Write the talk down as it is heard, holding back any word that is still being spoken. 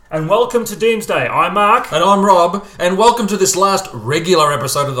And welcome to Doomsday. I'm Mark. And I'm Rob. And welcome to this last regular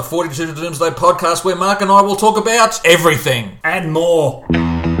episode of the 42 to Doomsday podcast, where Mark and I will talk about everything. And more.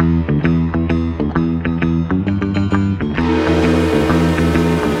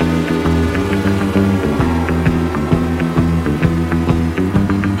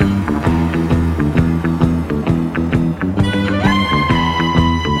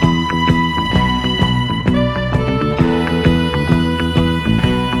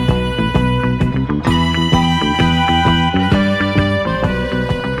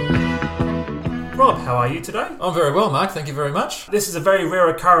 Today? I'm very well, Mark. Thank you very much. This is a very rare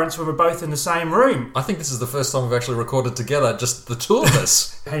occurrence when we're both in the same room. I think this is the first time we've actually recorded together, just the two of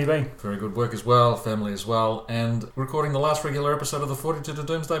us. How you been? Very good. Work as well, family as well, and recording the last regular episode of the 42 to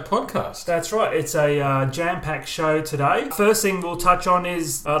Doomsday podcast. That's right. It's a jam-packed show today. First thing we'll touch on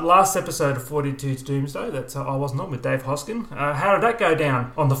is last episode of 42 to Doomsday. That's I wasn't on with Dave Hoskin. How did that go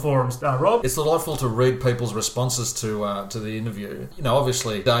down on the forums, Rob? It's delightful to read people's responses to the interview. You know,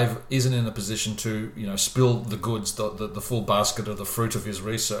 obviously Dave isn't in a position to, spill the goods, the full basket of the fruit of his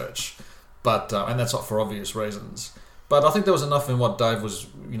research, but and that's not for obvious reasons. But I think there was enough in what Dave was,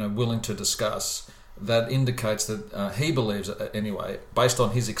 willing to discuss that indicates that he believes, anyway, based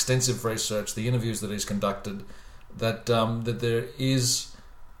on his extensive research, the interviews that he's conducted, that that there is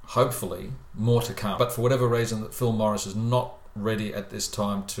hopefully more to come. But for whatever reason, that Phil Morris is not ready at this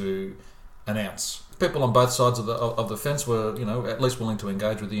time to announce. People on both sides of the fence were, at least willing to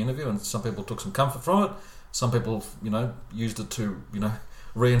engage with the interview, and some people took some comfort from it. Some people, used it to,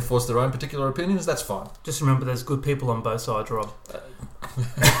 reinforce their own particular opinions. That's fine. Just remember, there's good people on both sides, Rob.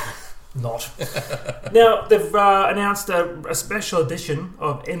 Not. Now, they've announced a special edition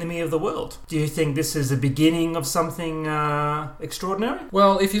of Enemy of the World. Do you think this is the beginning of something extraordinary?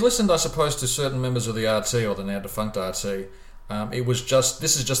 Well, if you listened, I suppose, to certain members of the RT, or the now defunct RT,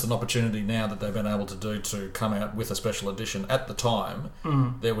 this is just an opportunity now that they've been able to do to come out with a special edition. At the time,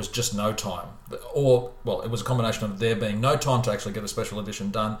 there was just no time. It was a combination of there being no time to actually get a special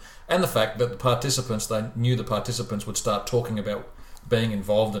edition done, and the fact that they knew the participants would start talking about being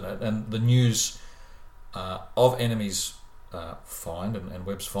involved in it, and the news of Enemy's find and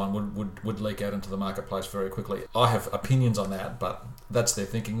Webb's find would leak out into the marketplace very quickly. I have opinions on that, but that's their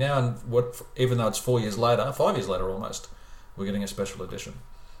thinking now, and even though it's 5 years later almost, we're getting a special edition.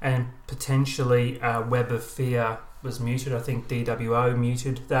 And potentially Web of Fear was muted. I think DWO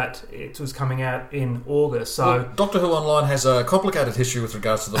muted that it was coming out in August. So Doctor Who Online has a complicated history with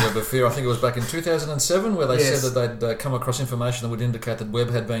regards to the Web of Fear. I think it was back in 2007 where they said that they'd come across information that would indicate that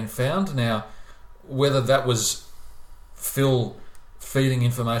Webb had been found. Now, whether that was Phil feeding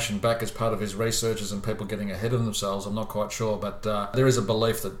information back as part of his researches and people getting ahead of themselves, I'm not quite sure, but there is a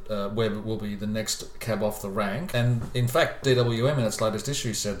belief that Webb will be the next cab off the rank. And in fact, DWM in its latest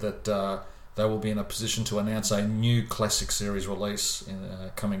issue said that they will be in a position to announce a new classic series release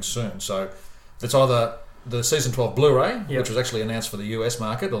coming soon. So it's either the Season 12 Blu-ray, which was actually announced for the US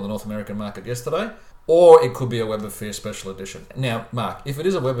market or the North American market yesterday, or it could be a Web of Fear special edition. Now, Mark, if it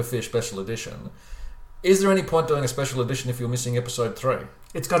is a Web of Fear special edition, is there any point doing a special edition if you're missing episode 3?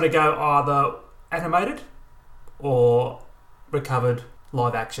 It's going to go either animated or recovered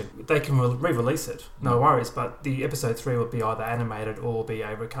live action. They can re-release it, no worries, but the episode 3 would be either animated or be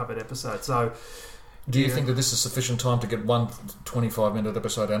a recovered episode. So, do you think that this is sufficient time to get one 25-minute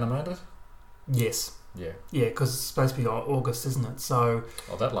episode animated? Yes. Yeah. Yeah, because it's supposed to be August, isn't it? So.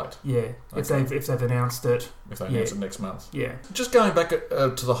 Oh, that late. Yeah. Okay. If they've announced it. If they announce it next month. Yeah. Just going back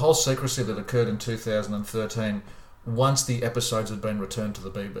to the whole secrecy that occurred in 2013, once the episodes had been returned to the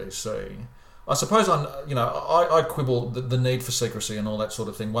BBC, I suppose I quibble the need for secrecy and all that sort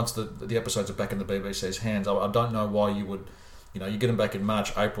of thing. Once the episodes are back in the BBC's hands, I don't know why you would, you get them back in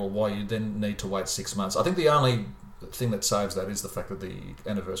March, April, why you then need to wait 6 months. I think the only thing that saves that is the fact that the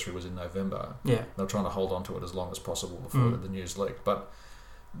anniversary was in November. Yeah. They're trying to hold on to it as long as possible before the news leaked. But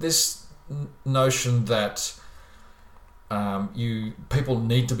this notion that people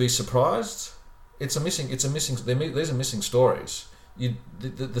need to be surprised, these are missing stories.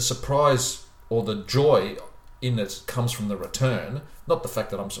 The surprise or the joy in it comes from the return, not the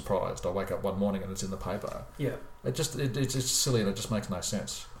fact that I'm surprised. I wake up one morning and it's in the paper. Yeah. It's just silly and it just makes no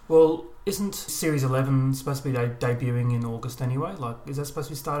sense. Well, isn't Series 11 supposed to be debuting in August anyway? Like, is that supposed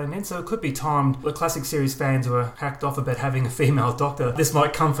to be starting then? So it could be timed. The classic series fans who are hacked off about having a female doctor, this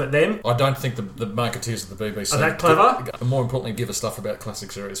might comfort them. I don't think the marketeers of the BBC are that clever? More importantly, give a stuff about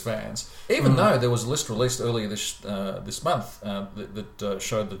classic series fans. Even though there was a list released earlier this month that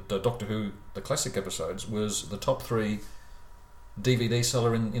showed that Doctor Who, the classic episodes, was the top 3 DVD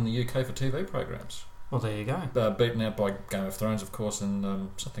seller in the UK for TV programs. Well, there you go. Beaten out by Game of Thrones, of course, and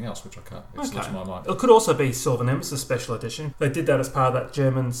something else, which I can't. It slips my mind. It could also be Silver Nemesis Special Edition. They did that as part of that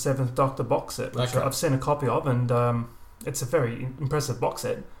German 7th Doctor box set, which I've seen a copy of, and it's a very impressive box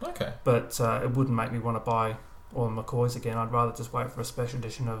set. Okay. But it wouldn't make me want to buy all the McCoys again. I'd rather just wait for a special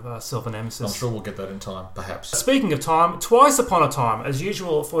edition of Silver Nemesis. I'm sure we'll get that in time, perhaps. Speaking of time, Twice Upon a Time, as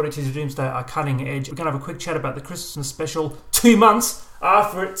usual, 42 to Doomsday are cutting edge. We're going to have a quick chat about the Christmas special 2 months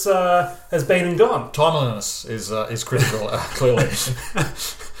after it has been and gone. Timeliness is critical, clearly.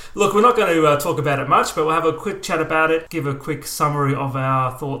 Look, we're not going to talk about it much, but we'll have a quick chat about it, give a quick summary of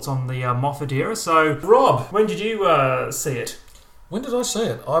our thoughts on the Moffat era. So, Rob, when did you see it? When did I see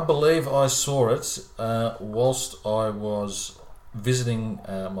it? I believe I saw it whilst I was visiting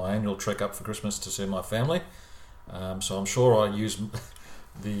my annual trek up for Christmas to see my family. So I'm sure I used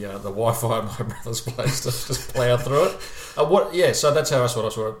the Wi-Fi at my brother's place to just plough through it. So that's how I saw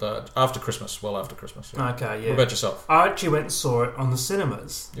it after Christmas, well after Christmas. Yeah. Okay, yeah. What about yourself? I actually went and saw it on the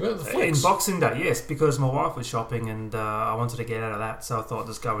cinemas. You went to the flicks? In Boxing Day, yes, because my wife was shopping and I wanted to get out of that, so I thought I'd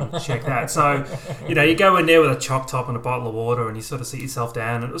just go and check that. So, you go in there with a choc top and a bottle of water and you sort of sit yourself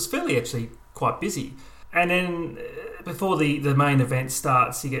down, and it was fairly actually quite busy. And then before the main event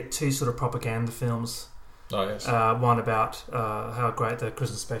starts, you get 2 sort of propaganda films. Oh, yes. One about how great the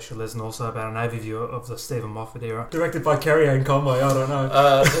Christmas special is, and also about an overview of the Stephen Moffat era. Directed by Carrie-Anne Conway, I don't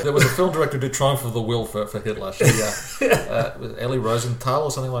know. There was a film director who did Triumph of the Will for Hitler. With Ellie Rosenthal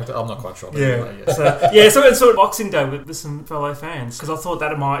or something like that. I'm not quite sure. Yeah. Anyway, yes. So it's sort of Boxing Day with some fellow fans, because I thought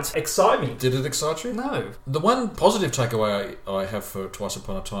that it might excite me. Did it excite you? No. The one positive takeaway I have for Twice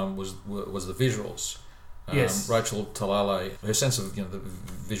Upon a Time was the visuals. Yes. Rachel Talalay, her sense of the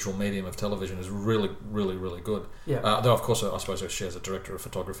visual medium of television is really, really, really good. Yeah. Though of course I suppose she has a director of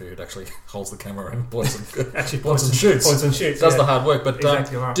photography who actually holds the camera and points and shoots. Does the hard work. But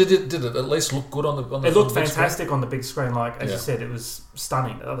exactly right. Did it at least look good on the? It looked fantastic on the big screen. Like as you said, it was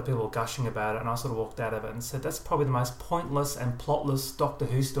stunning. Other people were gushing about it, and I sort of walked out of it and said, "That's probably the most pointless and plotless Doctor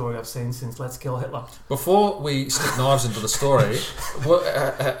Who story I've seen since Let's Kill Hitler." Before we stick knives into the story,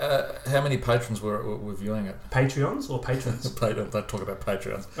 how many patrons were viewing it? Patreons or patrons? Don't talk about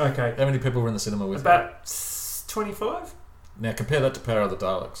Patreons. Okay. How many people were in the cinema with About 25? Now compare that to Power of the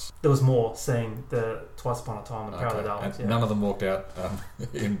Daleks. There was more seeing the Twice Upon a Time than Power of the Daleks. And none of them walked out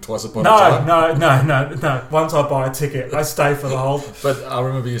in Twice Upon a Time? No. Once I buy a ticket, I stay for the whole... But I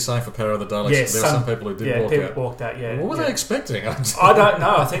remember you saying for Power of the Daleks, yes, there were some people who did walk out. Yeah, people walked out, yeah. What were they expecting? I don't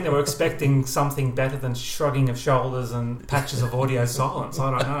know. I think they were expecting something better than shrugging of shoulders and patches of audio silence.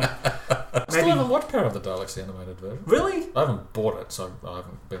 I don't know. I still haven't watched Power of the Daleks, the animated version. Really? I haven't bought it, so I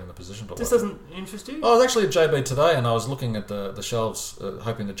haven't been in a position to watch it. This doesn't interest you? I was actually at JB today, and I was looking at the shelves,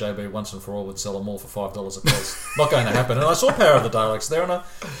 hoping that JB once and for all would sell them all for $5 a piece. Not going to happen. And I saw Power of the Daleks there, and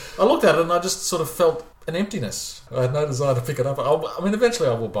I looked at it, and I just sort of felt an emptiness. I had no desire to pick it up. Eventually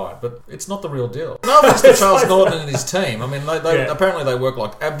I will buy it, but it's not the real deal. No offense to Charles Gordon and his team. I mean, apparently they work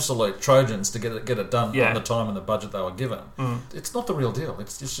like absolute Trojans to get it done on the time and the budget they were given. It's not the real deal.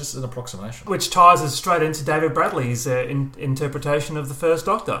 It's just an approximation. Which ties us straight into David Bradley's interpretation of the First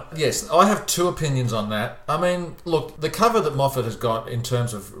Doctor. Yes, I have 2 opinions on that. I mean, look, the cover that Moffat has got in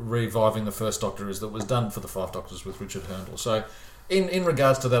terms of reviving the First Doctor is that was done for the 5 Doctors with Richard Hurndall. So in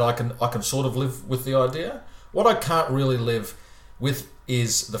regards to that, I can sort of live with the idea. What I can't really live with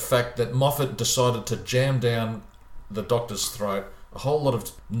is the fact that Moffat decided to jam down the Doctor's throat a whole lot of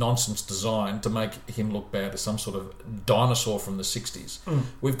nonsense design to make him look bad as some sort of dinosaur from the 60s.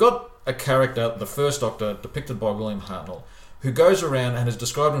 We've got a character, the First Doctor, depicted by William Hartnell, who goes around and has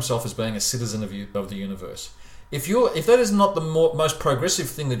described himself as being a citizen of the universe. If that is not the most progressive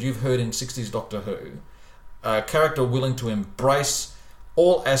thing that you've heard in 60s Doctor Who, a character willing to embrace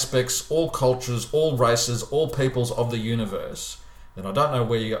all aspects, all cultures, all races, all peoples of the universe, then I don't know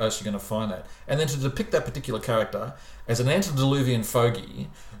where else you're going to find that. And then to depict that particular character as an antediluvian fogey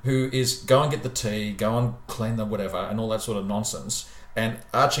who is go and get the tea, go and clean the whatever, and all that sort of nonsense, and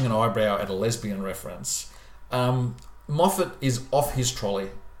arching an eyebrow at a lesbian reference, Moffat is off his trolley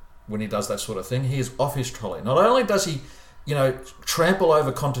when he does that sort of thing. He is off his trolley. Not only does he trample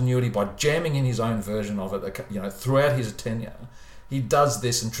over continuity by jamming in his own version of it, throughout his tenure, he does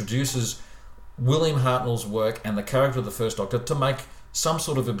this, introduces William Hartnell's work and the character of the First Doctor to make some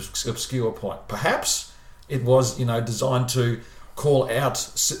sort of obscure point. Perhaps it was, designed to call out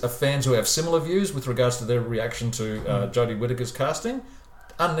fans who have similar views with regards to their reaction to Jodie Whittaker's casting.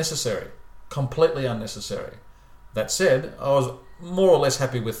 Unnecessary. Completely unnecessary. That said, I was more or less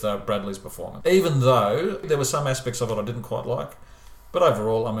happy with Bradley's performance. Even though there were some aspects of it I didn't quite like. But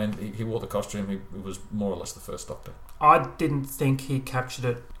overall, I mean, he wore the costume. He was more or less the first Doctor. I didn't think he captured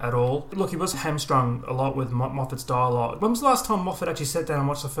it at all. Look, he was hamstrung a lot with Moffat's dialogue. When was the last time Moffat actually sat down and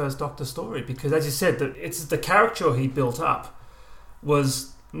watched the first Doctor story? Because, as you said, it's the character he built up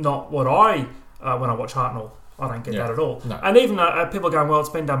was not what when I watch Hartnell, I don't get that at all. No. And even people are going, well, it's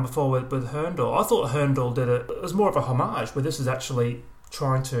been done before with Hurndall. I thought Hurndall did it. It was more of a homage, where this is actually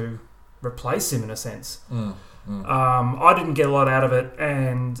trying to replace him in a sense. I didn't get a lot out of it,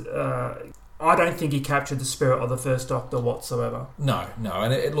 and I don't think he captured the spirit of the first Doctor whatsoever. No,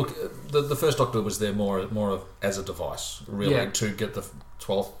 and the first Doctor was there more of as a device, really, to get the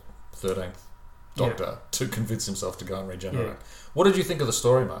 12th, 13th Doctor to convince himself to go and regenerate. Yeah. What did you think of the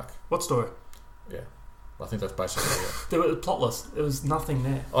story, Mark? What story? Yeah, I think that's basically it. It was plotless. There was nothing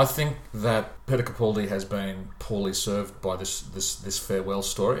there. I think that Peter Capaldi has been poorly served by this farewell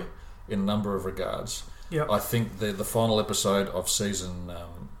story in a number of regards. Yeah, I think the final episode of season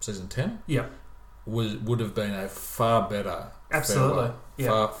 10 would have been a far better farewell.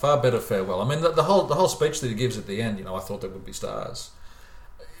 Far better farewell. I mean, the whole speech that he gives at the end, I thought there would be stars.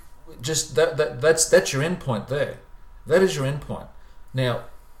 Just that's your end point there. That is your end point. Now,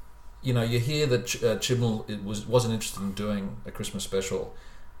 you hear that Chibnall wasn't interested in doing a Christmas special,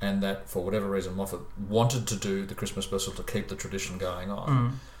 and that for whatever reason Moffat wanted to do the Christmas special to keep the tradition going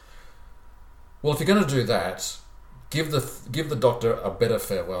on. Well, if you're going to do that, give the Doctor a better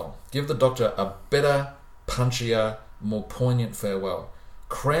farewell. Give the Doctor a better, punchier, more poignant farewell.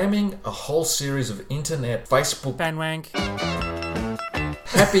 Cramming a whole series of internet, Facebook, bandwank,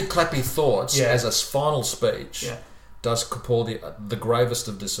 happy clappy thoughts as a final speech does Capaldi the gravest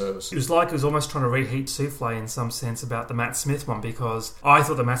of disservice. It was like he was almost trying to reheat Souffle in some sense about the Matt Smith one, because I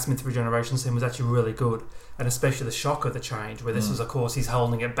thought the Matt Smith regeneration scene was actually really good, and especially the shock of the change, where this was, of course, he's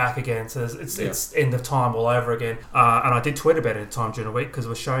holding it back again, so it's end of time all over again. And I did tweet about it at time during the week, because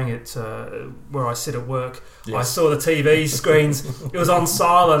we're showing it where I sit at work. Yes. I saw the TV screens, it was on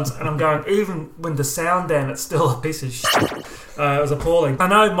silent, and I'm going, even when the sound down, it's still a piece of shit. It was appalling. I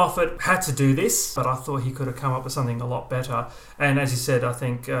know Moffat had to do this, but I thought he could have come up with something a lot better. And as you said, I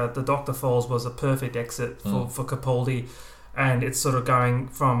think the Dr. Falls was a perfect exit for Capaldi. And it's sort of going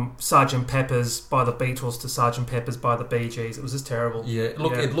from Sgt. Pepper's by the Beatles to Sgt. Pepper's by the Bee Gees. It was just terrible. Yeah,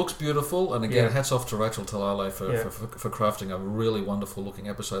 look, it looks beautiful, and again, hats off to Rachel Talalay for crafting a really wonderful looking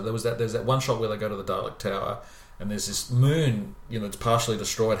episode. There's that one shot where they go to the Dalek Tower, and there's this moon, it's partially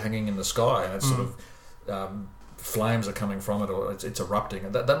destroyed, hanging in the sky, and it's sort of flames are coming from it, or it's erupting.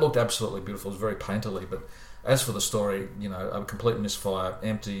 And that looked absolutely beautiful. It was very painterly, but as for the story, a complete misfire,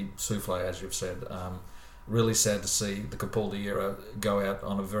 empty souffle, as you've said. Really sad to see the Capaldi era go out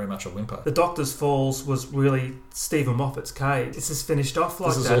on very much a whimper. The Doctor's Falls was really Stephen Moffat's cave. It's just finished off like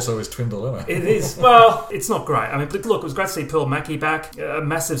that. This is also his twin dilemma. It is. Well, it's not great. I mean, but look, it was great to see Pearl Mackie back. A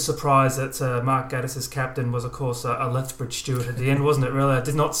massive surprise that Mark Gatiss' captain was, of course, a Lethbridge steward at the end, wasn't it, really? I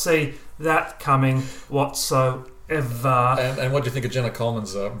did not see that coming whatsoever. And what do you think of Jenna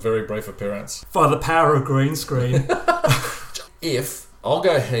Coleman's very brief appearance? By the power of green screen. I'll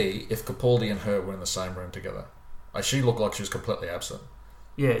go if Capaldi and her were in the same room together. She looked like she was completely absent.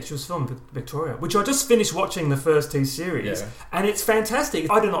 Yeah, she was filmed in Victoria, which I just finished watching the first two series, and it's fantastic.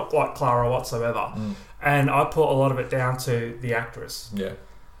 I do not like Clara whatsoever, and I put a lot of it down to the actress. Yeah.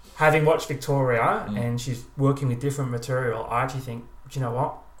 Having watched Victoria, and she's working with different material, I actually think, do you know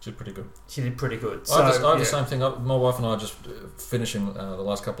what? She's pretty good. She did pretty good. I have the same thing. My wife and I are just finishing the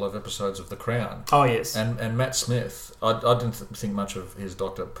last couple of episodes of The Crown. Oh, yes. And Matt Smith, I didn't think much of his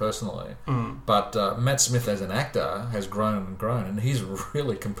Doctor personally, but Matt Smith as an actor has grown and grown, and he's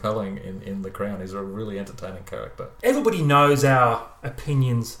really compelling in The Crown. He's a really entertaining character. Everybody knows our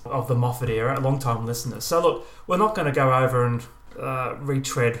opinions of the Moffat era, long-time listeners. So, look, we're not going to go over and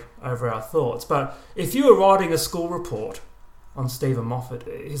retread over our thoughts, but if you were writing a school report on Stephen Moffat,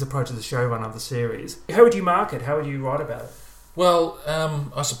 his approach to the showrun of the series, how would you mark it? How would you write about it? Well,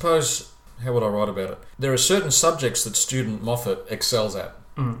 I suppose, how would I write about it? There are certain subjects that student Moffat excels at,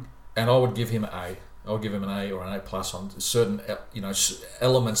 and I would give him I would give him an A or an A+ on certain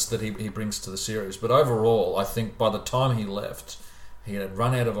elements that he brings to the series. But overall, I think by the time he left, he had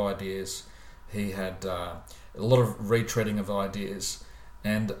run out of ideas. He had a lot of retreading of ideas.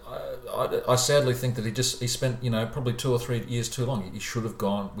 And I sadly think that he spent probably 2 or 3 years too long. He should have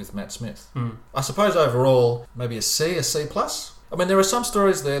gone with Matt Smith. I suppose overall maybe a C+. I mean, there are some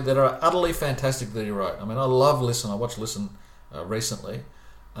stories there that are utterly fantastic that he wrote. I mean, I love Listen. I watched Listen recently.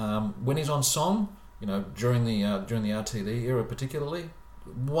 When he's on song, during the RTD era particularly,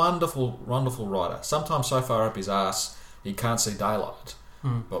 wonderful writer. Sometimes so far up his arse he can't see daylight.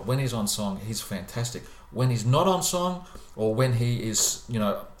 But when he's on song, he's fantastic. When he's not on song, or when he is,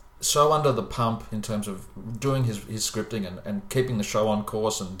 so under the pump in terms of doing his scripting and keeping the show on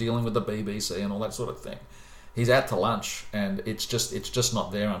course and dealing with the BBC and all that sort of thing, he's out to lunch, and it's just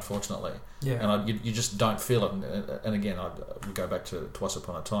not there, unfortunately. Yeah. And you just don't feel it. And again, we go back to Twice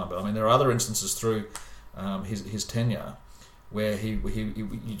Upon a Time, but I mean, there are other instances through his tenure where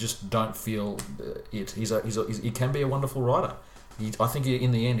you just don't feel it. He can be a wonderful writer. I think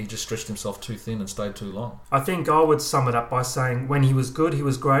in the end he just stretched himself too thin and stayed too long. I think I would sum it up by saying when he was good, he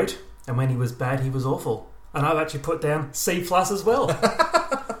was great, and when he was bad, he was awful. And I've actually put down C+ as well.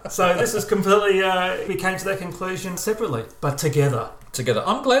 So this is completely... we came to that conclusion separately, but together.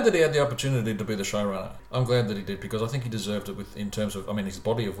 I'm glad that he had the opportunity to be the showrunner. I'm glad that he did, because I think he deserved it in terms of, his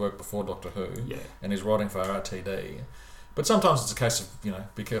body of work before Doctor Who, and his writing for RTD. But sometimes it's a case of,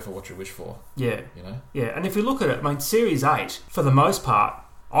 be careful what you wish for. Yeah. Yeah, and if you look at it, Series 8, for the most part,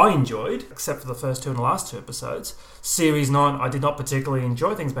 I enjoyed, except for the first 2 and the last 2 episodes. Series 9, I did not particularly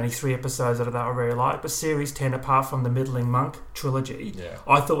enjoy. I think it's only 3 episodes that I really liked. But Series 10, apart from the Middling Monk trilogy,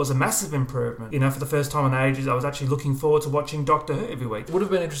 I thought was a massive improvement. For the first time in ages, I was actually looking forward to watching Doctor Who every week. It would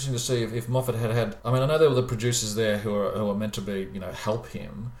have been interesting to see if Moffat had... I know there were the producers there who are meant to be, help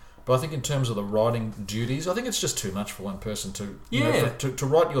him. But I think in terms of the writing duties, I think it's just too much for one person to to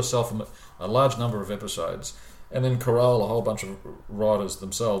write yourself a large number of episodes and then corral a whole bunch of writers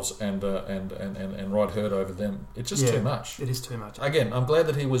themselves and write herd over them. It's just too much. It is too much. Again, I'm glad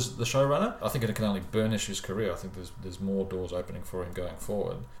that he was the showrunner. I think it can only burnish his career. I think there's more doors opening for him going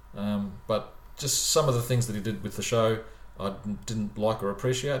forward. But just some of the things that he did with the show, I didn't like or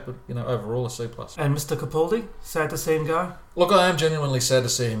appreciate, but overall a C+. And Mr. Capaldi, sad to see him go? Look, I am genuinely sad to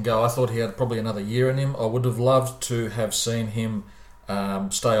see him go. I thought he had probably another year in him. I would have loved to have seen him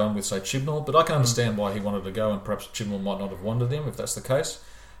stay on with, say, Chibnall, but I can understand why he wanted to go, and perhaps Chibnall might not have wanted him if that's the case.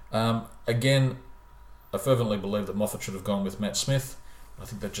 Again, I fervently believe that Moffat should have gone with Matt Smith. I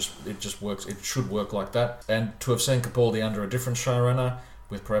think that it just works. It should work like that. And to have seen Capaldi under a different showrunner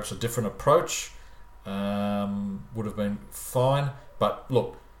with perhaps a different approach would have been fine. But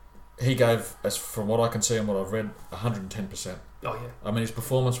look, he gave, as from what I can see and what I've read, 110%. Oh yeah. His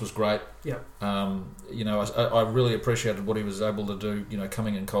performance was great. Yeah. I really appreciated what he was able to do.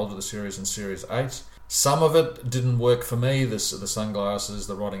 Coming in cold to the series in Series 8. Some of it didn't work for me. The sunglasses,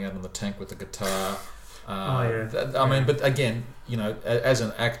 the riding out in the tank with the guitar. But again, as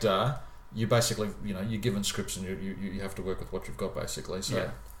an actor, you basically, you're given scripts and you have to work with what you've got basically. So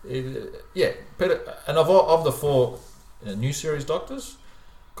Peter, and of the 4 new series Doctors,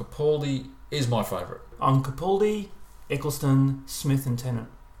 Capaldi is my favourite. On Capaldi, Eccleston, Smith and Tennant.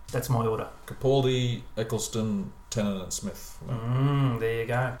 That's my order. Capaldi, Eccleston, Tennant and Smith. There you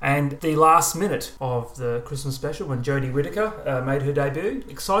go. And the last minute of the Christmas special, when Jodie Whittaker made her debut.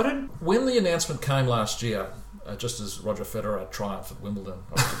 Excited? When the announcement came last year, just as Roger Federer triumphed at Wimbledon,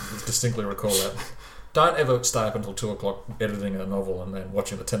 I distinctly recall that. Don't ever stay up until 2 o'clock editing a novel and then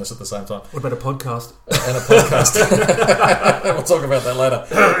watching the tennis at the same time. What about a podcast? And a podcast. We'll talk about that later.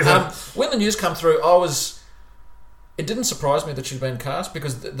 When the news came through, it didn't surprise me that she'd been cast,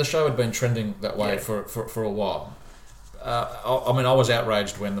 because the show had been trending that way for a while. I was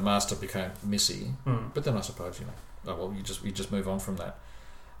outraged when the Master became Missy, but then I suppose, you just move on from that.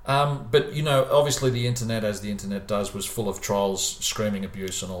 But obviously the internet, as the internet does, was full of trolls screaming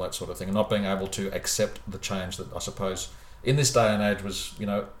abuse and all that sort of thing, and not being able to accept the change that I suppose in this day and age was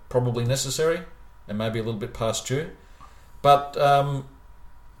probably necessary and maybe a little bit past due. But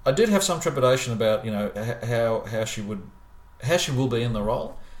I did have some trepidation about how she will be in the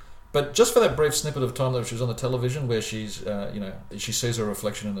role. But just for that brief snippet of time that she was on the television, where she's she sees her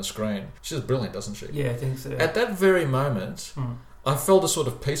reflection in the screen, she's brilliant, doesn't she? Yeah, I think so. At that very moment, I felt a sort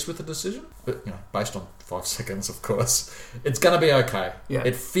of peace with the decision, but based on 5 seconds, of course, it's going to be okay. Yeah.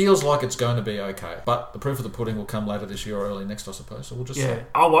 It feels like it's going to be okay, but the proof of the pudding will come later this year or early next, I suppose. So we'll just see.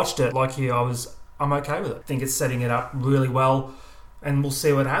 I watched it like you. I'm okay with it. I think it's setting it up really well, and we'll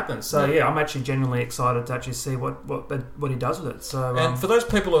see what happens. So I'm actually genuinely excited to actually see what he does with it. So and for those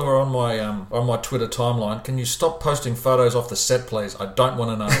people who are on my Twitter timeline, can you stop posting photos off the set, please? I don't want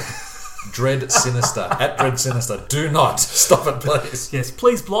to know. Dread Sinister at Dread Sinister. Do not stop it, please. Yes,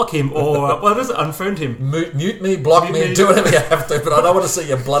 please block him, or what is it? Unfriend him. Mute me, block me, do whatever you have to, but I don't want to see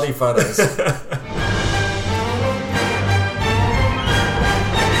your bloody photos.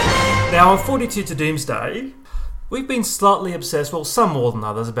 Now, on 42 to Doomsday, We've been slightly obsessed, well, some more than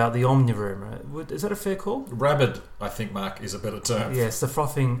others, about the Omniroom. Is that a fair call? Rabid, I think, Mark, is a better term. Yes, the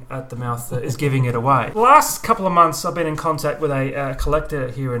frothing at the mouth that is giving it away. The last couple of months, I've been in contact with a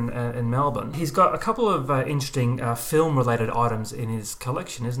collector here in Melbourne. He's got a couple of interesting film-related items in his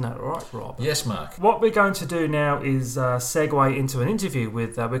collection. Isn't that right, Rob? Yes, Mark. What we're going to do now is segue into an interview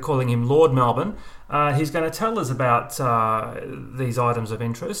with, we're calling him Lord Melbourne. He's going to tell us about these items of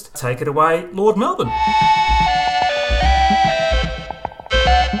interest. Take it away, Lord Melbourne.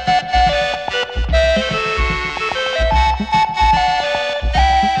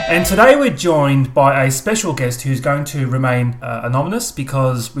 And today we're joined by a special guest who's going to remain anonymous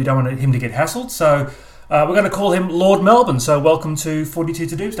because we don't want him to get hassled. So we're going to call him Lord Melbourne. So welcome to 42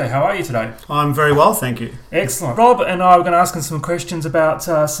 to Doomsday. How are you today? I'm very well, thank you. Excellent. Rob and I are going to ask him some questions about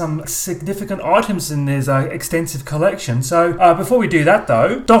some significant items in his extensive collection. So before we do that,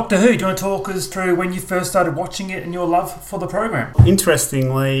 though, Doctor Who, do you want to talk us through when you first started watching it and your love for the program?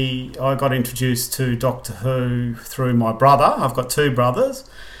 Interestingly, I got introduced to Doctor Who through my brother. I've got two brothers.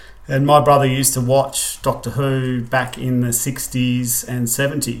 And my brother used to watch Doctor Who back in the 60s and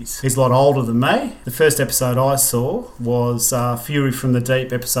 70s. He's a lot older than me. The first episode I saw was Fury from the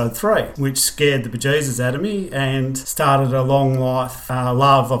Deep, episode 3, which scared the bejesus out of me and started a long life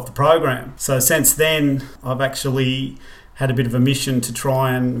love of the program. So since then, I've actually had a bit of a mission to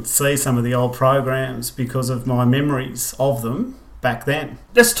try and see some of the old programs because of my memories of them back then.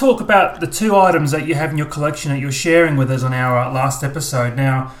 Let's talk about the two items that you have in your collection that you're sharing with us on our last episode.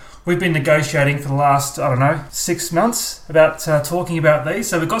 Now, we've been negotiating for the last, 6 months about talking about these.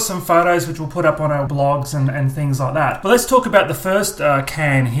 So we've got some photos which we'll put up on our blogs and things like that. But let's talk about the first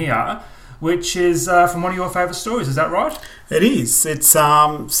can here, which is from one of your favourite stories. Is that right? It is. It's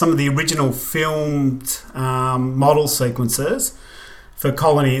some of the original filmed model sequences for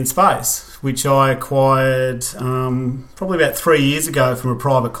Colony in Space, which I acquired probably about 3 years ago from a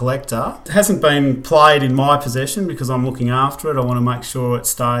private collector. It hasn't been played in my possession because I'm looking after it. I want to make sure it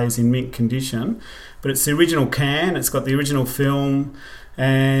stays in mint condition. But it's the original can, it's got the original film,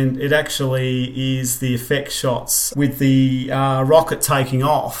 and it actually is the effect shots with the rocket taking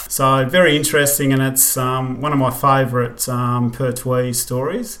off. So very interesting, and it's one of my favourite Pertwee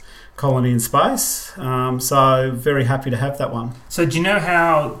stories. Colony in Space. So very happy to have that one. So do you know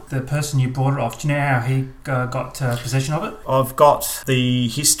how the person you bought it off, do you know how he got possession of it? I've got the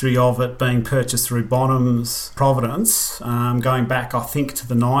history of it being purchased through Bonham's Providence, going back I think to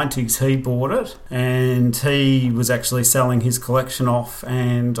the 90s. He bought it and he was actually selling his collection off,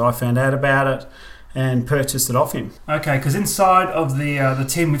 and I found out about it and purchased it off him. Okay, because inside of the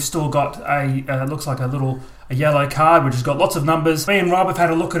tin we've still got a looks like a yellow card which has got lots of numbers. Me and Rob have had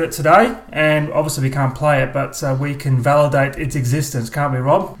a look at it today, and obviously we can't play it, but we can validate its existence, can't we,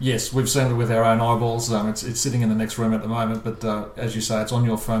 Rob? Yes, we've seen it with our own eyeballs. It's sitting in the next room at the moment, but as you say, it's on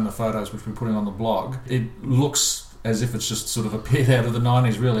your phone, the photos which we're putting on the blog. It looks as if it's just sort of appeared out of the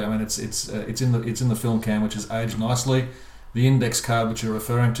 90s, really. I mean, it's in the film can, which has aged nicely. The index card which you're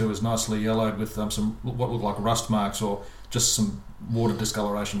referring to is nicely yellowed with some what look like rust marks or just some water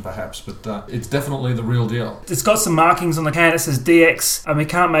discoloration perhaps, but it's definitely the real deal. It's got some markings on the can. It says DX, and we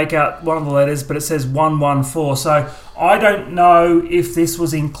can't make out one of the letters, but it says 114. So I don't know if this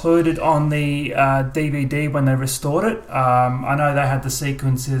was included on the DVD when they restored it. I know they had the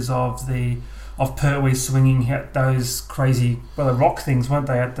sequences of Pertwee swinging at those crazy, rock things, weren't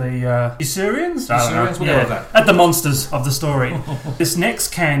they? At the Usurians? At the monsters of the story. This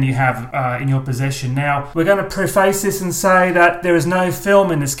next can you have in your possession. Now, we're going to preface this and say that there is no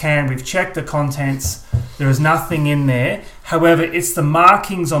film in this can. We've checked the contents. There is nothing in there. However, it's the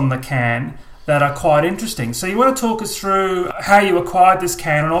markings on the can that are quite interesting. So you want to talk us through how you acquired this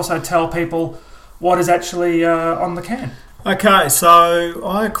can and also tell people what is actually on the can. Okay, so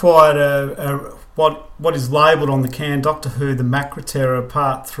I acquired what is labelled on the can, Doctor Who, the Macroterror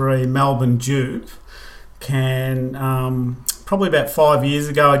Part 3 Melbourne dupe can, probably about 5 years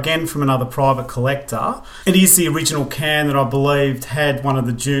ago, again from another private collector. It is the original can that I believed had one of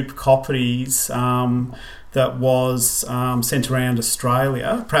the dupe copies that was sent around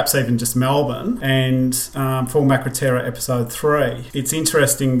Australia, perhaps even just Melbourne, and for Macroterror episode 3. It's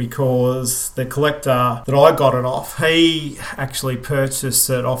interesting because the collector that I got it off, he actually purchased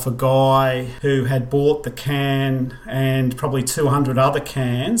it off a guy who had bought the can and probably 200 other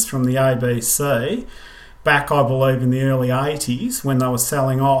cans from the ABC back, I believe, in the early 80s when they were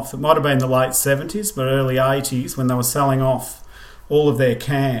selling off. It might have been the late 70s, but early 80s when they were selling off all of their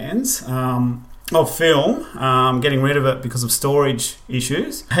cans of film, getting rid of it because of storage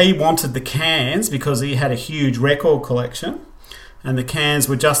issues. He wanted the cans because he had a huge record collection and the cans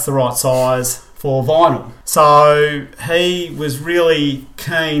were just the right size for vinyl. So he was really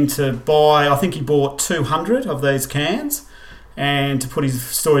keen to buy, I think he bought 200 of these cans, and to put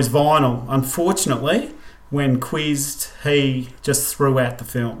store his vinyl. Unfortunately, when quizzed, he just threw out the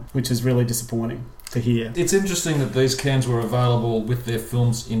film, which is really disappointing to hear. It's interesting that these cans were available with their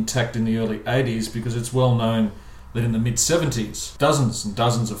films intact in the early 80s, because it's well known that in the mid-70s, dozens and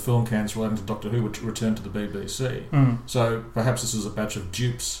dozens of film cans relating to Doctor Who would return to the BBC. So perhaps this is a batch of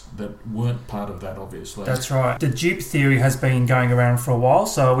dupes that weren't part of that, obviously. That's right. The dupe theory has been going around for a while,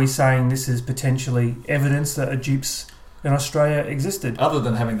 so are we saying this is potentially evidence that a dupes in Australia existed? Other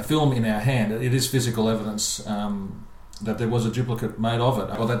than having the film in our hand, it is physical evidence that there was a duplicate made of it.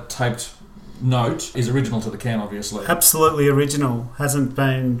 Well, that taped note is original to the can, obviously. Absolutely original. Hasn't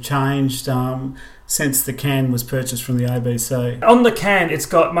been changed since the can was purchased from the ABC. On the can, it's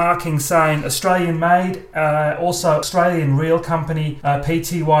got markings saying Australian made, also Australian Real Company,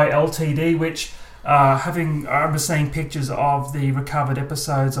 PTY Ltd, which I remember seeing pictures of the recovered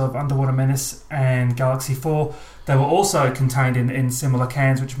episodes of Underwater Menace and Galaxy 4. They were also contained in similar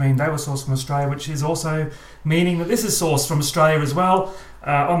cans, which mean they were sourced from Australia, which is also meaning that this is sourced from Australia as well.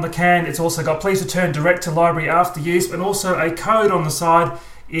 On the can, it's also got please return direct to library after use, and also a code on the side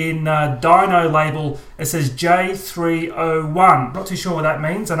in Dino label. It says J301. Not too sure what that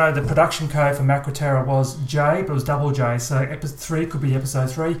means. I know the production code for Macroterra was J, but it was double J, so episode 3 could be episode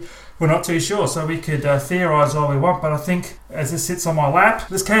 3. We're not too sure, so we could theorise all we want, but I think as this sits on my lap,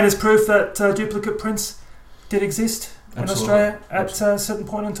 this can is proof that duplicate prints did exist in Australia at a certain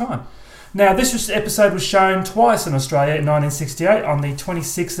point in time. Now, this episode was shown twice in Australia in 1968, on the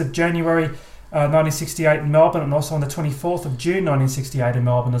 26th of January 1968 in Melbourne, and also on the 24th of June 1968 in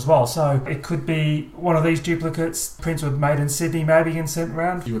Melbourne as well. So it could be one of these duplicates. Prints were made in Sydney maybe and sent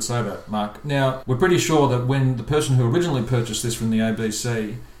around. You would say that, Mark. Now, we're pretty sure that when the person who originally purchased this from the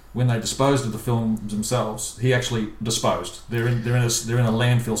ABC, when they disposed of the films themselves, he actually disposed. They're in a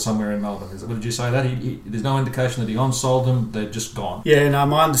landfill somewhere in Melbourne. What did you say that? There's no indication that he on-sold them. They're just gone. Yeah, no,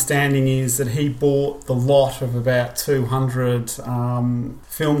 my understanding is that he bought the lot of about 200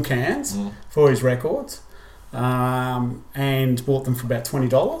 film cans for his records, and bought them for about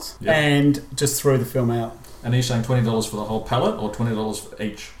 $20, and just threw the film out. And he's saying $20 for the whole pallet, or $20 for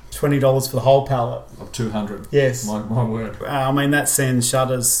each? $20 for the whole pallet. Of 200. Yes. My word. I mean, that sends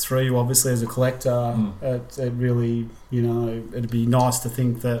shudders through you, obviously, as a collector. It really, it'd be nice to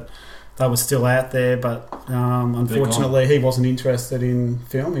think that they were still out there, but unfortunately he wasn't interested in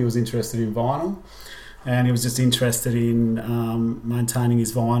film. He was interested in vinyl, and he was just interested in maintaining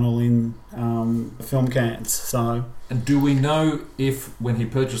his vinyl in film cans. So, and do we know if, when he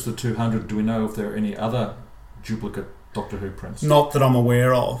purchased the 200, do we know if there are any other duplicate Doctor Who prints? Not that I'm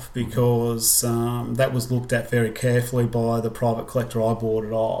aware of, because that was looked at very carefully by the private collector I bought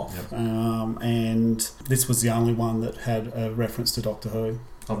it off. Yep. And this was the only one that had a reference to Doctor Who.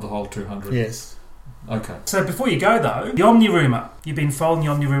 Of the whole 200? Yes. Okay. So before you go though, the Omni Rumour. You've been following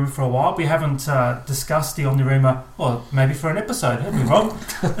the Omni Rumour for a while. We haven't discussed the Omni Rumour, well, maybe for an episode, haven't we, Rob?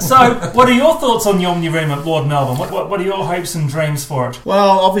 So what are your thoughts on the Omni Rumour, Lord Melbourne? What are your hopes and dreams for it?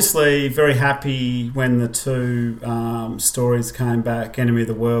 Well, obviously very happy when the two stories came back, Enemy of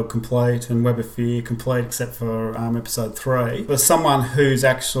the World complete and Web of Fear complete, except for episode 3. For someone who's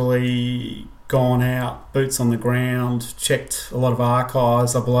actually gone out, boots on the ground, checked a lot of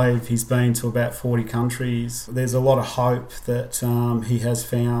archives. I believe he's been to about 40 countries. There's a lot of hope that he has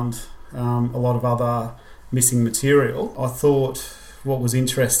found a lot of other missing material. I thought what was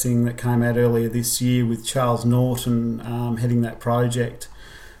interesting that came out earlier this year with Charles Norton heading that project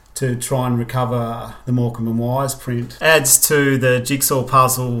to try and recover the Morecambe and Wise print adds to the jigsaw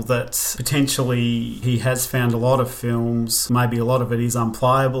puzzle that potentially he has found a lot of films. Maybe a lot of it is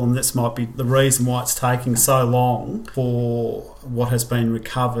unplayable, and this might be the reason why it's taking so long for what has been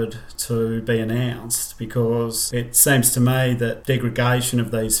recovered to be announced, because it seems to me that degradation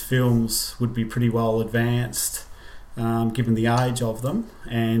of these films would be pretty well advanced given the age of them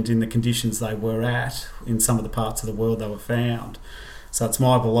and in the conditions they were at in some of the parts of the world they were found. So it's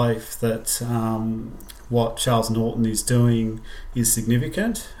my belief that what Charles Norton is doing is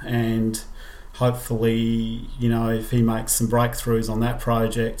significant, and hopefully, if he makes some breakthroughs on that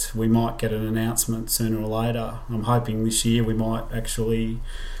project, we might get an announcement sooner or later. I'm hoping this year we might actually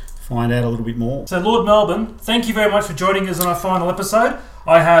find out a little bit more. So, Lord Melbourne, thank you very much for joining us on our final episode.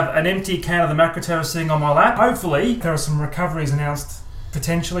 I have an empty can of the Macroterra sitting on my lap. Hopefully, there are some recoveries announced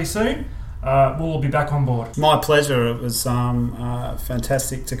potentially soon. We'll all be back on board. My pleasure. It was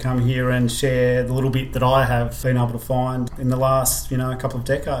fantastic to come here and share the little bit that I have been able to find in the last, couple of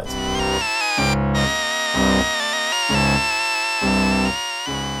decades.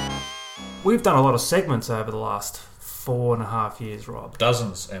 We've done a lot of segments over the last 4.5 years, Rob.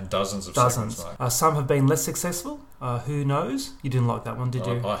 Dozens and dozens of segments, mate. Some have been less successful. Who knows? You didn't like that one, did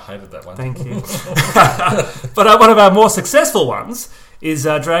you? I hated that one. Thank you. But one of our more successful ones is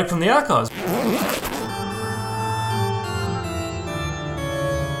Drag from the Archives.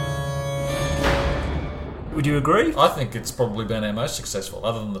 Would you agree? I think it's probably been our most successful,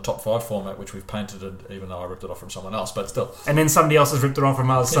 other than the top 5 format, which we've painted, even though I ripped it off from someone else, but still. And then somebody else has ripped it off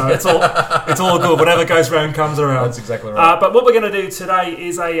from us, so it's all good. Whatever goes round comes around. That's exactly right. But what we're going to do today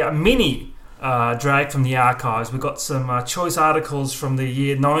is a mini drag from the archives. We've got some choice articles from the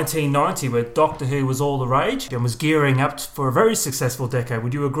year 1990, where Doctor Who was all the rage and was gearing up for a very successful decade.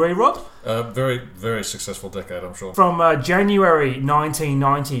 Would you agree, Rob? Very, very successful decade, I'm sure. From January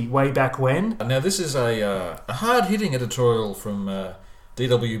 1990, way back when. Now, this is a hard-hitting editorial from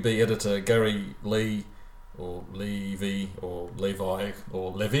DWB editor Gary Lee, or Levy, or Levi,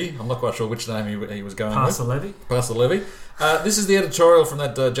 or Levy. I'm not quite sure which name he was going Pastor with. Levy. Pastor Levy. This is the editorial from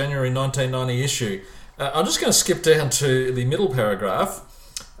that January 1990 issue. I'm just going to skip down to the middle paragraph,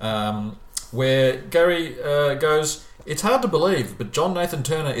 where Gary goes, "It's hard to believe, but John Nathan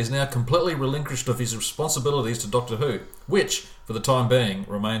Turner is now completely relinquished of his responsibilities to Doctor Who, which, for the time being,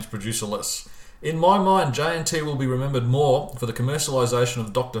 remains producerless. In my mind, JNT will be remembered more for the commercialisation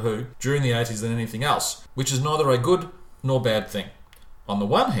of Doctor Who during the 80s than anything else, which is neither a good nor bad thing. On the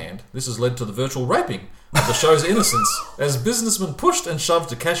one hand, this has led to the virtual raping of the show's innocence, as businessmen pushed and shoved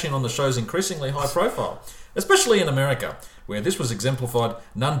to cash in on the show's increasingly high profile, especially in America, where this was exemplified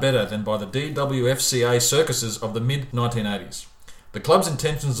none better than by the DWFCA circuses of the mid-1980s, the club's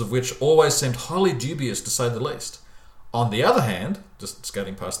intentions of which always seemed highly dubious to say the least. On the other hand," just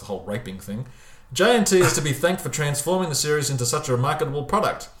skating past the whole raping thing, "JNT is to be thanked for transforming the series into such a remarkable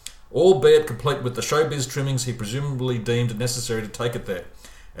product, albeit complete with the showbiz trimmings he presumably deemed necessary to take it there,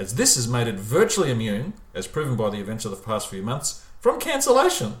 as this has made it virtually immune, as proven by the events of the past few months, from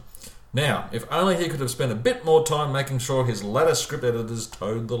cancellation. Now, if only he could have spent a bit more time making sure his latter script editors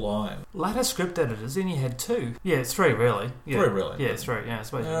towed the line." Latter script editors, then you had 2. Yeah, 3 really. Yeah. 3 really. Yeah, 3, yeah, I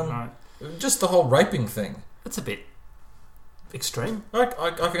suppose you're right. Just the whole raping thing. That's a bit extreme. I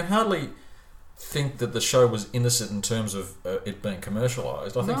can hardly think that the show was innocent in terms of it being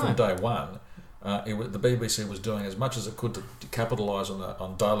commercialised. I think from day one, the BBC was doing as much as it could to capitalise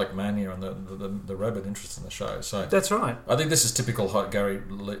on Dalek mania and the rabid interest in the show. So that's right. I think this is typical Gary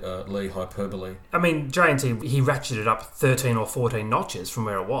Lee hyperbole. I mean, JNT, he ratcheted up 13 or 14 notches from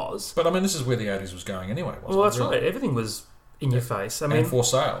where it was. But I mean, this is where the 80s was going anyway, wasn't it? Well, that's right. Everything was in your face. I mean, and for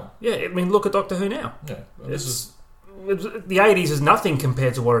sale. Yeah, I mean, look at Doctor Who now. Yeah, the 80s is nothing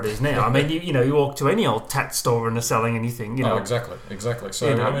compared to what it is now. I mean, you walk to any old tat store and they're selling anything. Oh, exactly.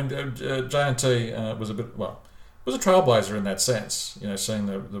 So I mean, JNT was was a trailblazer in that sense. Seeing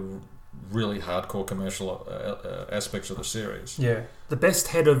the really hardcore commercial aspects of the series. Yeah, the best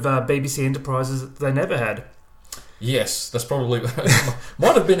head of BBC Enterprises they never had. Yes, that's probably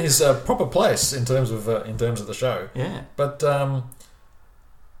might have been his proper place in terms of the show. Yeah, but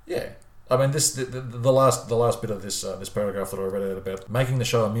yeah. I mean, the last bit of this paragraph that I read out about making the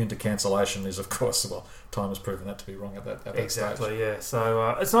show immune to cancellation is, of course, time has proven that to be wrong at that exactly, stage. Yeah.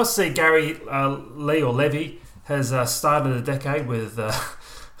 So it's nice to see Gary Lee or Levy has started a decade with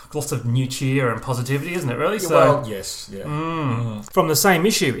lots of new cheer and positivity, isn't it? Really? So, well, yes, yeah. From the same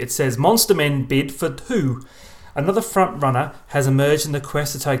issue, it says Monster Men bid for Who. Another front-runner has emerged in the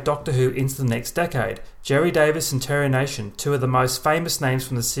quest to take Doctor Who into the next decade. Gerry Davis and Terry Nation, 2 of the most famous names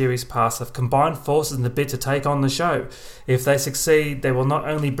from the series past, have combined forces in the bid to take on the show. If they succeed, they will not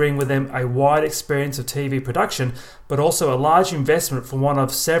only bring with them a wide experience of TV production, but also a large investment from one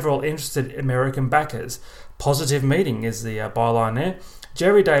of several interested American backers. Positive meeting is the byline there.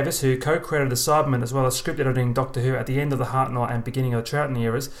 Gerry Davis, who co-created The Cybermen as well as script editing Doctor Who at the end of the Hartnell and beginning of the Troughton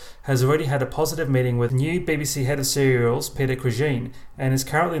eras, has already had a positive meeting with new BBC head of serials Peter Cregeen and is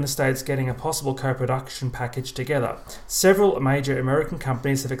currently in the States getting a possible co-production package together. Several major American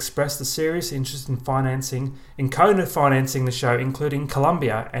companies have expressed a serious interest in co-financing the show, including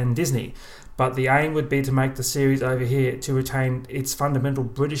Columbia and Disney. But the aim would be to make the series over here to retain its fundamental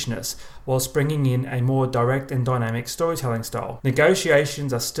Britishness whilst bringing in a more direct and dynamic storytelling style.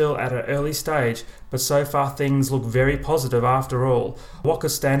 Negotiations are still at an early stage, but so far things look very positive after all. What could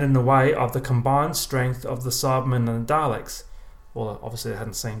stand in the way of the combined strength of the Cybermen and the Daleks? Well, obviously they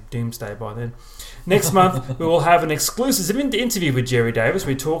hadn't seen Doomsday by then. Next month, we will have an exclusive interview with Gerry Davis,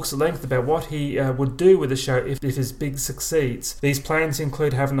 where he talks at length about what he would do with the show if his bid succeeds. These plans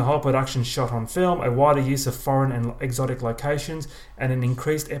include having the whole production shot on film, a wider use of foreign and exotic locations, and an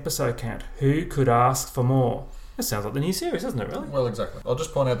increased episode count. Who could ask for more? That sounds like the new series, doesn't it, really? Well, exactly. I'll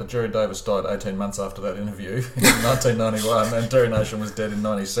just point out that Jerry Davis died 18 months after that interview in 1991, and Terry Nation was dead in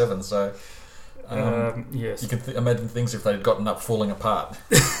 97, so... yes. You can imagine things if they'd gotten up falling apart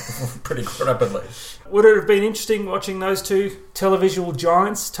pretty rapidly. Would it have been interesting watching those two televisual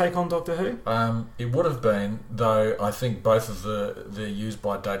giants take on Doctor Who? It would have been, though I think both of the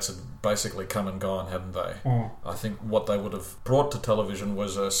use-by dates had basically come and gone, hadn't they? Mm. I think what they would have brought to television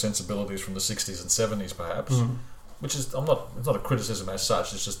was sensibilities from the 60s and 70s, perhaps, which is it's not a criticism as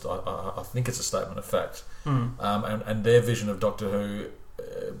such, it's just I think it's a statement of fact. And their vision of Doctor Who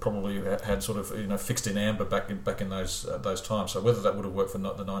probably had sort of fixed in amber back in those times. So whether that would have worked for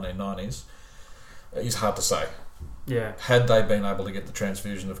the 1990s is hard to say. Yeah. Had they been able to get the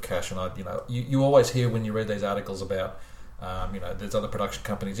transfusion of cash, and you always hear when you read these articles about there's other production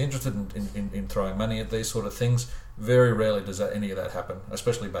companies interested in throwing money at these sort of things. Very rarely does any of that happen,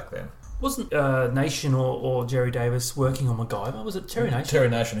 especially back then. Wasn't Nation or Jerry Davis working on MacGyver? Was it Terry Nation? Terry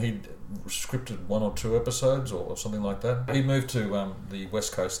Nation, he'd scripted 1 or 2 episodes or something like that. He moved to the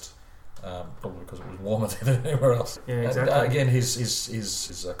West Coast, probably because it was warmer there than anywhere else. Yeah, exactly. And, again,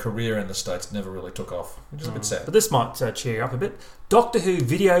 his career in the States never really took off, which is a bit sad. But this might cheer you up a bit. Doctor Who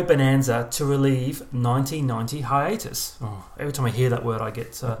video bonanza to relieve 1990 hiatus. Oh, every time I hear that word, I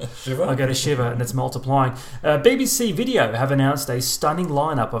get shiver? I get a shiver, and it's multiplying. BBC Video have announced a stunning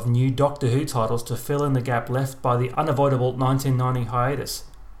lineup of new Doctor Who titles to fill in the gap left by the unavoidable 1990 hiatus.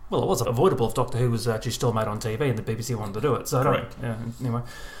 Well, it wasn't avoidable if Doctor Who was actually still made on TV and the BBC wanted to do it. So correct. Anyway.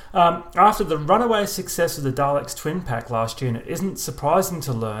 After the runaway success of the Daleks Twin Pack last year, it isn't surprising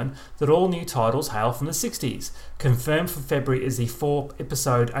to learn that all new titles hail from the 60s. Confirmed for February is the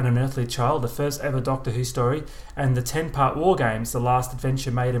 4-episode An Unearthly Child, the first ever Doctor Who story, and the 10-part War Games, the last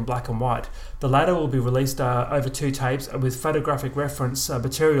adventure made in black and white. The latter will be released over 2 tapes with photographic reference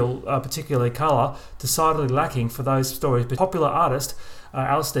material, particularly colour, decidedly lacking for those stories. But popular artist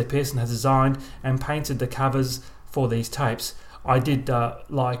Alistair Pearson has designed and painted the covers for these tapes. I did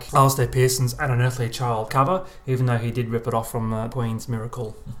like Alistair Pearson's An Unearthly Child cover, even though he did rip it off from Queen's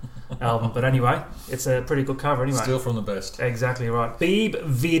Miracle album. But anyway, it's a pretty good cover anyway. Still from the best. Exactly right. Beeb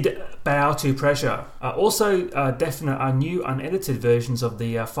Vid Bow to Pressure. Also definite are new unedited versions of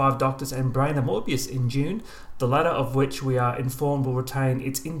the 5 Doctors and Brain of Morbius in June, the latter of which we are informed will retain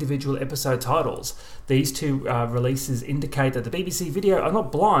its individual episode titles. These 2 releases indicate that the BBC Video are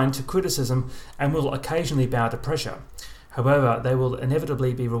not blind to criticism and will occasionally bow to pressure. However, they will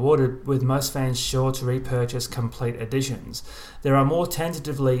inevitably be rewarded with most fans sure to repurchase complete editions. There are more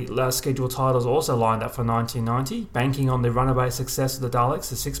tentatively scheduled titles also lined up for 1990. Banking on the runaway success of the Daleks,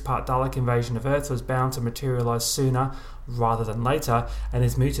 the 6-part Dalek Invasion of Earth was bound to materialise sooner rather than later and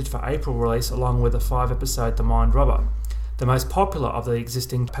is mooted for April release along with the 5-episode The Mind Robber. The most popular of the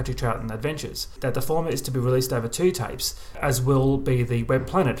existing Patrick Troughton adventures. That the former is to be released over 2 tapes, as will be the Web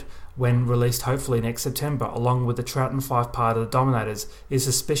Planet, when released hopefully next September, along with the Troughton 5-part of The Dominators, is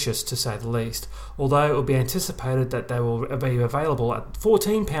suspicious to say the least, although it will be anticipated that they will be available at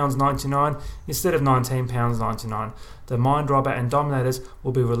 £14.99 instead of £19.99. The Mind Robber and Dominators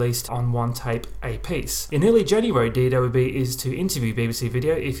will be released on 1 tape a piece. In early January, DWB is to interview BBC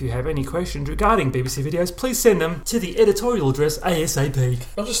Video. If you have any questions regarding BBC Videos, please send them to the editorial address ASAP.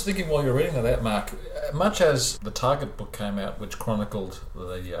 I'm just thinking while you're reading that out, Mark, much as the Target book came out, which chronicled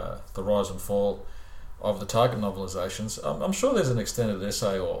the rise and fall of the Target novelisations, I'm sure there's an extended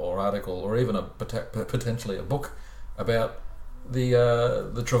essay or article or even potentially a book about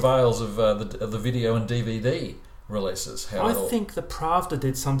the travails of the video and DVD releases. I think the Pravda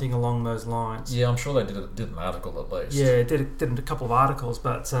did something along those lines. Yeah, I'm sure they did an article at least. Yeah, did a couple of articles,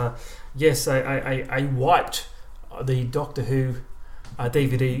 but yes, I wiped the Doctor Who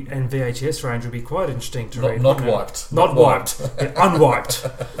DVD and VHS range would be quite interesting to read. Not wiped. Not wiped. Yeah, unwiped.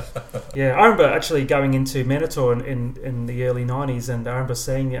 Yeah, I remember actually going into Minotaur in the early 90s, and I remember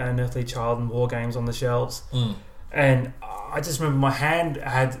seeing An Unearthly Child and War Games on the shelves. And I just remember my hand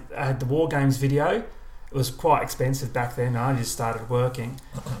had the War Games video. It was quite expensive back then. I just started working,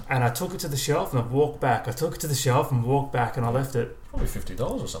 and I took it to the shelf and I walked back. I took it to the shelf and walked back, and I left it. Probably $50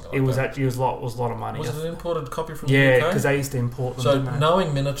 or something like that. It was actually a lot of money. Was it an imported copy from the UK? Yeah, because they used to import them. So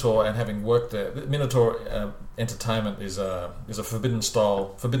knowing Minotaur and having worked there, Minotaur Entertainment is a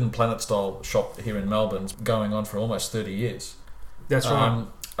Forbidden Planet style shop here in Melbourne, going on for almost 30 years. That's right.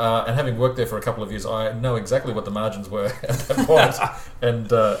 And having worked there for a couple of years, I know exactly what the margins were at that point.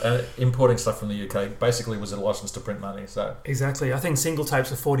 and importing stuff from the UK basically was a license to print money. So exactly, I think single tapes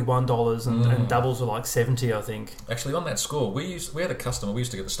were $41 and doubles were like $70. I think. Actually, on that score, we had a customer. We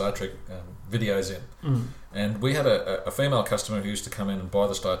used to get the Star Trek videos in, and we had a female customer who used to come in and buy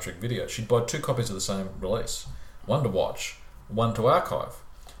the Star Trek video. She'd buy 2 copies of the same release. one to watch, one to archive.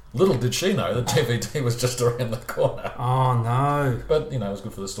 Little did she know that DVD was just around the corner. Oh, no. But, it was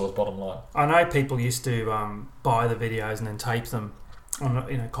good for the store's bottom line. I know people used to buy the videos and then tape them,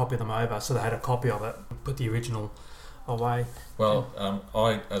 and copy them over, so they had a copy of it, put the original away. Well,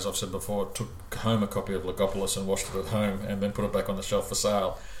 I, as I've said before, took home a copy of Logopolis and watched it at home and then put it back on the shelf for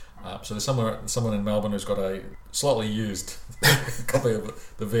sale. So there's someone in Melbourne who's got a slightly used copy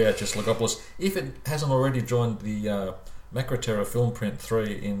of the VHS Logopolis. If it hasn't already joined the Macroterra Film Print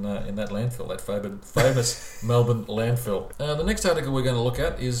 3 in that landfill, that famous Melbourne landfill. The next article we're going to look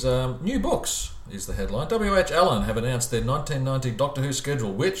at is New Books, is the headline. W.H. Allen have announced their 1990 Doctor Who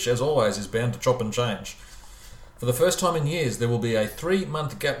schedule, which, as always, is bound to chop and change. For the first time in years, there will be a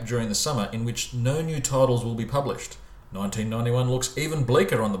 3-month gap during the summer in which no new titles will be published. 1991 looks even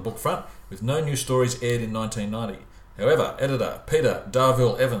bleaker on the book front, with no new stories aired in 1990. However, editor Peter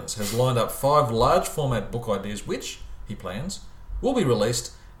Darville Evans has lined up 5 large format book ideas which, he plans, will be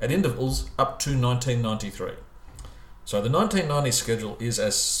released at intervals up to 1993. So the 1990 schedule is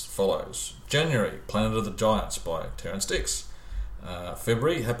as follows. January, Planet of the Giants by Terrance Dicks.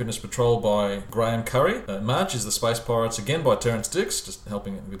 February, Happiness Patrol by Graham Curry. March is The Space Pirates again by Terrance Dicks, just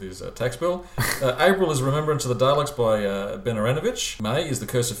helping with his tax bill. April is Remembrance of the Daleks by Ben Aranovich. May is The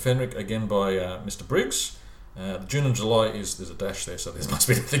Curse of Fenric again by Mr. Briggs. June and July there's a dash there, so there must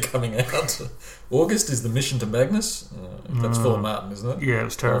be nothing coming out. August is The Mission to Magnus. That's Philip Martin, isn't it? Yeah, it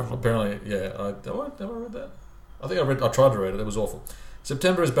was terrible. Apparently, yeah. Have I read that? I think I tried to read it. It was awful.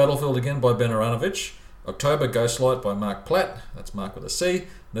 September is Battlefield again by Ben Aranovich. October, Ghostlight by Mark Platt. That's Mark with a C.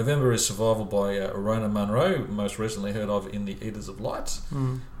 November is Survival by Rona Munro, most recently heard of in The Eaters of Light.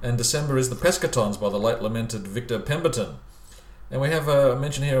 And December is The Pescatons by the late lamented Victor Pemberton. And we have a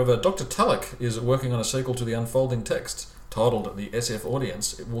mention here of Dr. Tulloch is working on a sequel to The Unfolding Text, titled The SF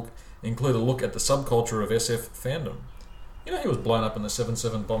Audience. It will include a look at the subculture of SF fandom. He was blown up in the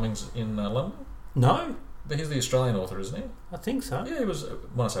 7/7 bombings in London? No. He's the Australian author, isn't he? I think so. Yeah, he was,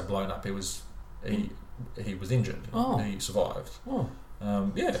 when I say blown up, he was injured. Oh. He survived. Oh.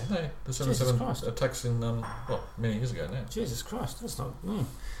 The 7/7 attacks in, many years ago now. Jesus Christ, that's not...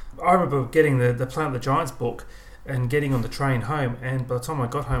 I remember getting the Planet of the Giants book and getting on the train home, and by the time I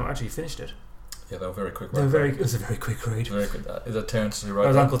got home, I actually finished it. Yeah, they were very quick. It was a very quick read. Very quick. Is it Terrance who wrote that?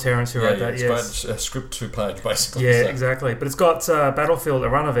 It was Uncle Terrance who wrote that, yes. It's a script 2-page, basically. Yeah, exactly. But it's got Battlefield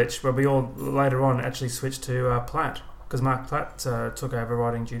Aranovich, where we all later on actually switched to Platt, because Mark Platt took over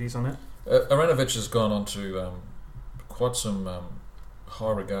writing duties on it. Aranovich has gone on to quite some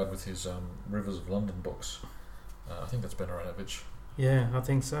high regard with his Rivers of London books. I think that's Ben Aranovich. Yeah, I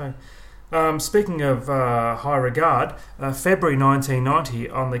think so. Speaking of high regard, February 1990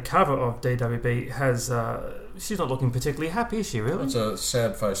 on the cover of DWB has... she's not looking particularly happy, is she, really? It's a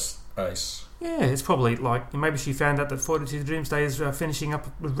sad-faced ace. Yeah, it's probably like... Maybe she found out that 42 Doomsday is finishing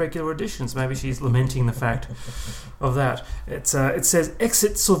up with regular editions. Maybe she's lamenting the fact of that. It says,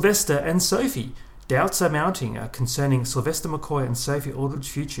 Exit Sylvester and Sophie. Doubts are mounting concerning Sylvester McCoy and Sophie Aldridge's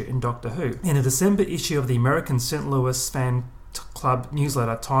future in Doctor Who. In a December issue of the American St. Louis fan club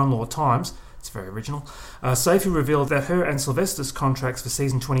newsletter Time Lord Times, it's very original, Sophie revealed that her and Sylvester's contracts for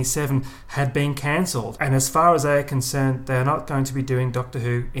season 27 had been cancelled, and as far as they are concerned, they are not going to be doing Doctor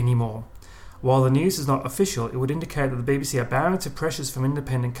Who anymore. While the news is not official, it would indicate that the BBC are bowing to pressures from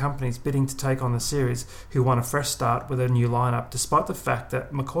independent companies bidding to take on the series who want a fresh start with a new lineup, despite the fact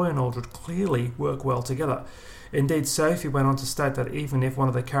that McCoy and Aldridge clearly work well together. Indeed, Sophie went on to state that even if one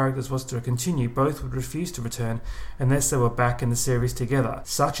of the characters was to continue, both would refuse to return unless they were back in the series together.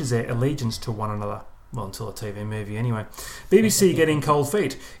 Such is their allegiance to one another. Well, until a TV movie anyway. BBC getting cold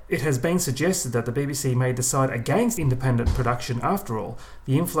feet. It has been suggested that the BBC may decide against independent production after all.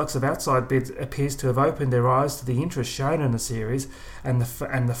 The influx of outside bids appears to have opened their eyes to the interest shown in the series and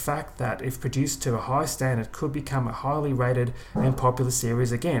the fact that, if produced to a high standard, could become a highly rated and popular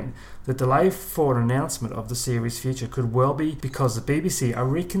series again. The delay for an announcement of the series' future could well be because the BBC are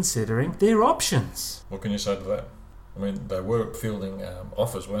reconsidering their options. What can you say to that? I mean, they were fielding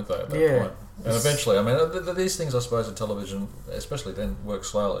offers, weren't they, at that point? And eventually, I mean, these things, I suppose, in television, especially then, work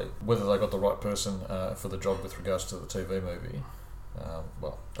slowly. Whether they got the right person for the job with regards to the TV movie,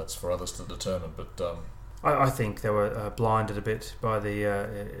 well, that's for others to determine. But I think they were blinded a bit by the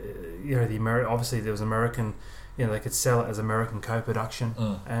obviously there was American. They could sell it as American co-production,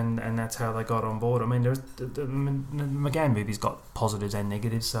 and that's how they got on board. I mean, the McGann movie's got positives and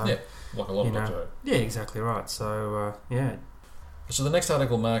negatives, so yeah, like a lot of Doctor Who. Yeah, exactly right. So yeah. So the next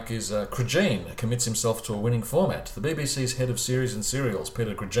article, Mark, is Cregeen commits himself to a winning format. The BBC's head of series and serials,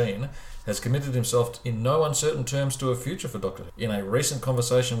 Peter Cregeen, has committed himself in no uncertain terms to a future for Doctor Who. In a recent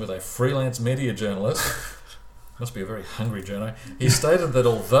conversation with a freelance media journalist, Must be a very hungry journo. He stated that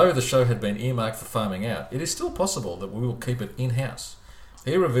although the show had been earmarked for farming out, it is still possible that we will keep it in-house.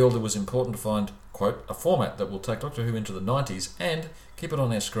 He revealed it was important to find, quote, a format that will take Doctor Who into the 90s and keep it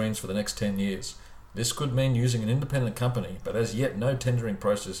on our screens for the next 10 years. This could mean using an independent company, but as yet no tendering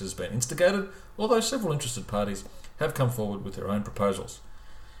process has been instigated, although several interested parties have come forward with their own proposals.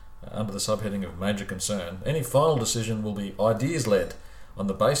 Under the subheading of major concern, any final decision will be ideas-led on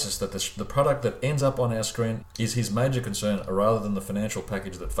the basis that the product that ends up on our screen is his major concern rather than the financial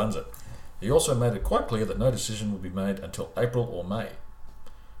package that funds it. He also made it quite clear that no decision will be made until April or May.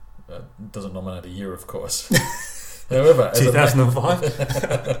 Doesn't nominate a year, of course. However, 2005.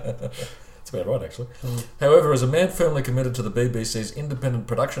 That's about right, actually. However, as a man firmly committed to the BBC's independent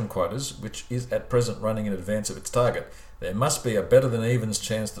production quotas, which is at present running in advance of its target, there must be a better than evens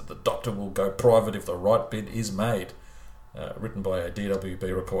chance that the Doctor will go private if the right bid is made. Written by a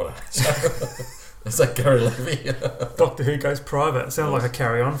DWB reporter. Is that Gary Levy? Doctor Who goes private. It sounds like a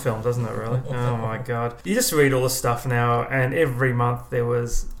carry-on film, doesn't it, really? Oh, my God. You just read all this stuff now, and every month there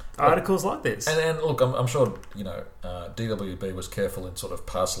was articles like this. And look, I'm sure, DWB was careful in sort of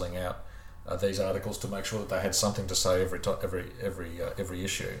parcelling out these articles to make sure that they had something to say every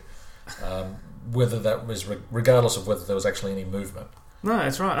issue, whether that was regardless of whether there was actually any movement. No,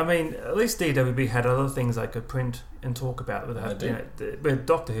 that's right. I mean, at least DWB had other things they could print and talk about. Where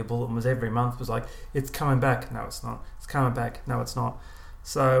Doctor Who Bulletin was every month was like, it's coming back. No, it's not. It's coming back. No, it's not.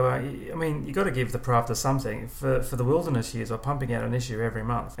 So, I mean, you got to give the Pravda something. For the Wilderness years, we're pumping out an issue every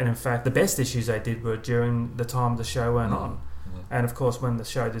month. And in fact, the best issues they did were during the time the show went on. And of course, when the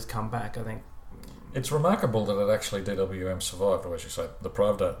show did come back, I think... It's remarkable that it actually DWM survived, or as you say, the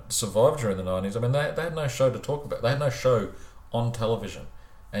Pravda survived during the 90s. I mean, they had no show to talk about. They had no show on television,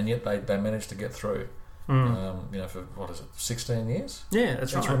 and yet they managed to get through. For 16 years? Yeah,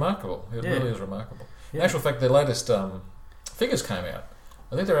 that's right. It's remarkable. It really is remarkable. Yeah. In actual fact, their latest figures came out.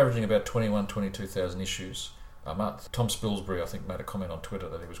 I think they're averaging about 22,000 issues a month. Tom Spilsbury, I think, made a comment on Twitter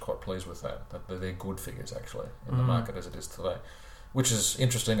that he was quite pleased with that they're good figures, actually, in the market as it is today. Which is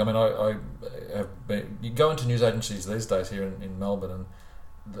interesting. I mean, I have been... You go into news agencies these days here in Melbourne, and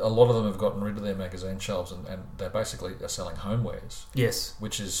a lot of them have gotten rid of their magazine shelves, and they basically are selling homewares. Yes.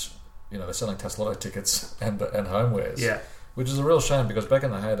 Which is, they're selling Tassilo tickets and homewares. Yeah. Which is a real shame, because back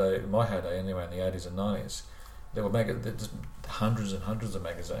in my heyday anyway, in the 80s and 90s, there were just hundreds and hundreds of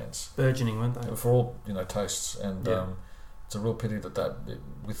magazines. Burgeoning, weren't they? For all, tastes, and it's a real pity that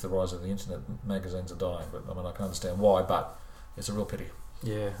with the rise of the internet, magazines are dying. But I mean, I can understand why, but it's a real pity.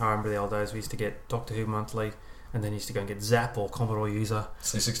 Yeah, I remember the old days. We used to get Doctor Who Monthly, and then used to go and get Zap or Commodore User.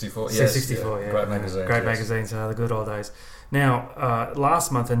 C64, C64, yeah. Great magazines. Great magazines, the good old days. Now,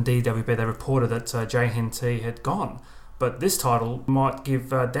 last month in DWB, they reported that JNT had gone. But this title might give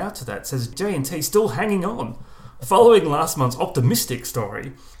doubt to that. It says, JNT still hanging on. Following last month's optimistic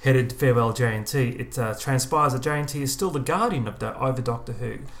story, headed Farewell JNT, it transpires that JNT is still the guardian over Doctor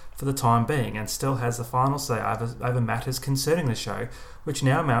Who for the time being, and still has the final say over matters concerning the show, which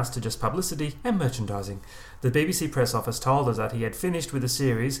now amounts to just publicity and merchandising. The BBC press office told us that he had finished with the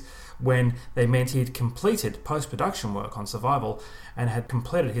series when they meant he'd completed post-production work on Survival and had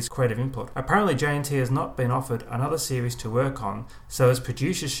completed his creative input. Apparently JNT has not been offered another series to work on, so his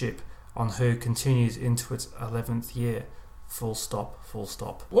producership on Who continues into its 11th year. Full stop, full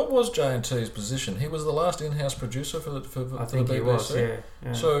stop. What was JNT's position? He was the last in-house producer for the BBC? He was,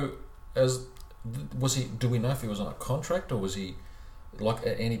 yeah. So, was he? Do we know if he was on a contract, or was he like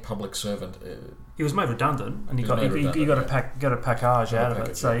any public servant? He was made redundant, and he got a package out of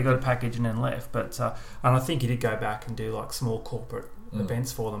it. So he got a package and then left. But and I think he did go back and do like small corporate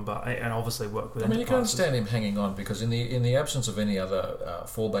events for them, and obviously work with. I mean, you can understand him hanging on, because in the absence of any other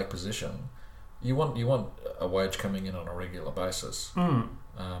fallback position, you want a wage coming in on a regular basis.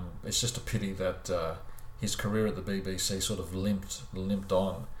 It's just a pity that his career at the BBC sort of limped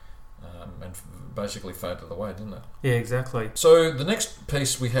on. And basically faded away, didn't it? Yeah, exactly. So the next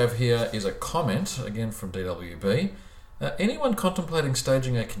piece we have here is a comment, again from DWB. Anyone contemplating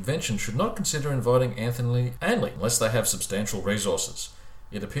staging a convention should not consider inviting Anthony Ainley unless they have substantial resources.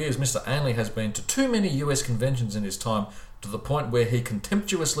 It appears Mr. Ainley has been to too many US conventions in his time, to the point where he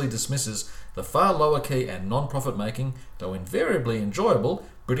contemptuously dismisses the far lower key and non-profit making, though invariably enjoyable,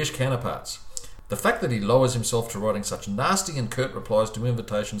 British counterparts. The fact that he lowers himself to writing such nasty and curt replies to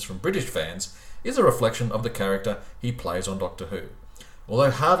invitations from British fans is a reflection of the character he plays on Doctor Who.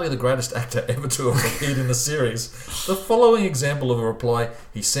 Although hardly the greatest actor ever to have appeared in the series, the following example of a reply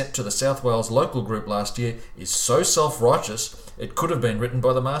he sent to the South Wales local group last year is so self-righteous it could have been written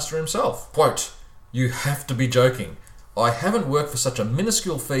by the master himself. Quote, "You have to be joking. I haven't worked for such a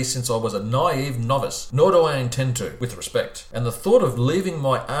minuscule fee since I was a naive novice, nor do I intend to, with respect. And the thought of leaving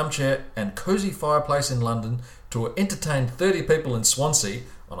my armchair and cosy fireplace in London to entertain 30 people in Swansea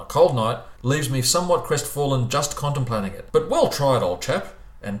on a cold night leaves me somewhat crestfallen just contemplating it. But well tried, old chap,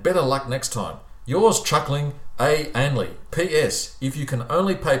 and better luck next time. Yours chuckling, A. Ainley. P.S. If you can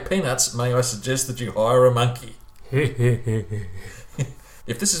only pay peanuts, may I suggest that you hire a monkey?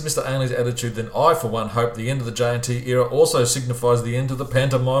 If this is Mr. Ainley's attitude, then I, for one, hope the end of the J&T era also signifies the end of the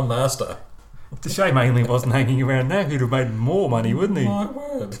pantomime master. It's a shame Ainley wasn't hanging around now. He'd have made more money, wouldn't he? My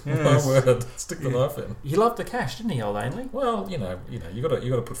word. Yes. My word. Stick the knife in. He loved the cash, didn't he, old Ainley? Well, you got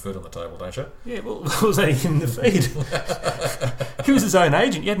to put food on the table, don't you? Yeah, well, what was that in the feed? He was his own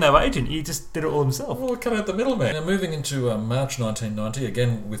agent. He had no agent. He just did it all himself. Well, cut out the middleman. Now, moving into March 1990,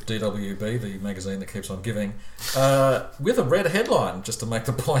 again with DWB, the magazine that keeps on giving, with a red headline, just to make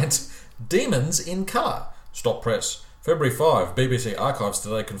the point, Demons in Colour. Stop press. February 5, BBC Archives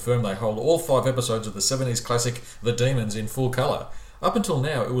today confirmed they hold all 5 episodes of the 70s classic The Demons in full colour. Up until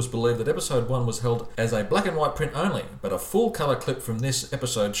now, it was believed that episode 1 was held as a black and white print only, but a full colour clip from this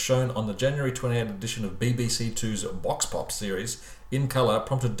episode shown on the January 28 edition of BBC Two's Box Pop series in colour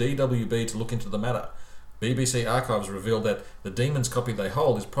prompted DWB to look into the matter. BBC Archives revealed that the Demons copy they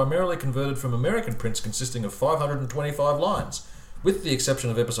hold is primarily converted from American prints consisting of 525 lines, with the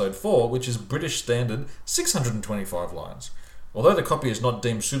exception of episode 4, which is British standard 625 lines. Although the copy is not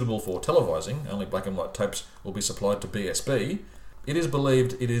deemed suitable for televising, only black and white tapes will be supplied to BSB, it is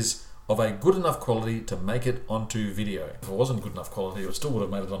believed it is of a good enough quality to make it onto video. If it wasn't good enough quality, it still would have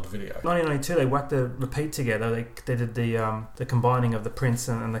made it onto video. 1992, they whacked the repeat together. They did the combining of the prints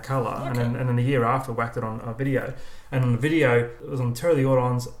and the colour, Okay. and then the year after whacked it on video. And on the video, it was on Terror of the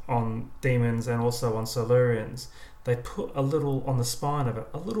Autons, on Demons, and also on Silurians. They put a little on the spine of it,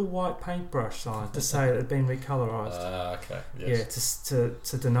 a little white paintbrush sign to say it had been recolorised. Okay, yes. Yeah,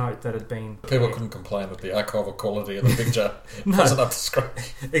 to denote that it had been... People couldn't complain that the archival quality of the picture No. wasn't up to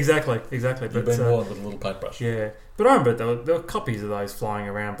scratch. Exactly. You've But been warned with a little paintbrush. yeah, but I remember there were copies of those flying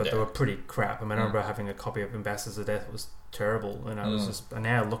around, but Yeah. they were pretty crap. I mean, I remember having a copy of Ambassadors of Death. It was terrible. You know, it was just. And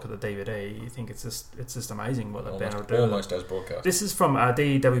now look at the DVD, you think it's just amazing what they've been able to do. Almost as broadcast. This is from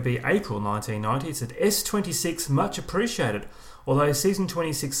DWB April 1990. It said S26 much appreciated. Although season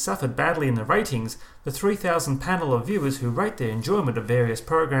 26 suffered badly in the ratings, the 3,000 panel of viewers who rate their enjoyment of various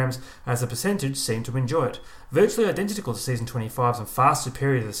programs as a percentage seem to enjoy it. Virtually identical to season 25's and far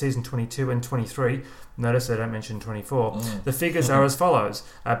superior to season 22 and 23. Notice they don't mention 24. The figures are as follows.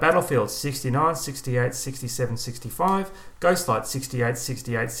 Battlefield 69, 68, 67, 65. Ghostlight 68,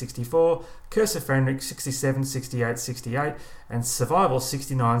 68, 64. Curse of Fenric 67, 68, 68. And Survival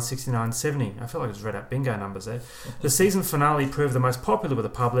 69, 69, 70. I feel like I just read out bingo numbers there. The season finale proved the most popular with the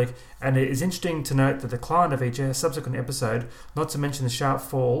public, and it is interesting to note the decline of each subsequent episode, not to mention the sharp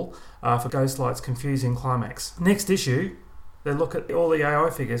fall for Ghostlight's confusing climax. Next issue, they look at all the AI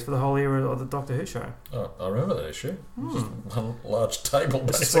figures for the whole era of the Doctor Who show. Oh, I remember that issue. Just one large table, basically.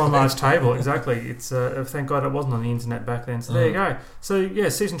 It's just one large table, exactly. It's thank God it wasn't on the internet back then. So there you go. So yeah,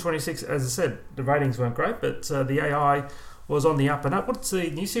 season 26, as I said, the ratings weren't great, but the AI was on the up and up. What's the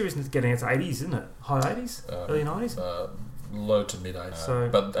new series getting? It's 80s, isn't it? High 80s? Early 90s? Low to mid 80s. So-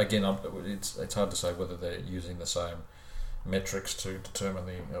 but again, it's hard to say whether they're using the same metrics to determine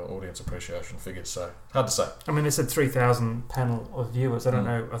the audience appreciation figures, so hard to say. I mean, they said 3,000 panel of viewers. I don't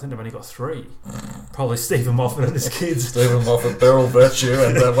know. I think they've only got 3. Probably Stephen Moffat and his kids. Stephen Moffat, Beryl Virtue,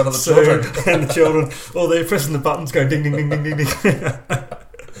 and one of the children. And the children. Oh, they're pressing the buttons, going ding, ding, ding, ding, ding, ding.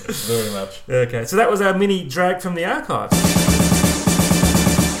 Very much. Okay, so that was our mini drag from the archives.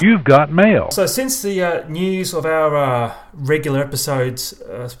 You've got mail. So since the news of our regular episodes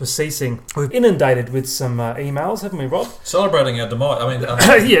was ceasing, we've inundated with some emails, haven't we, Rob? Celebrating our demise. I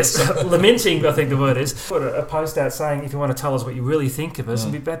mean, yes, lamenting, I think the word is. Put a post out saying if you want to tell us what you really think of us,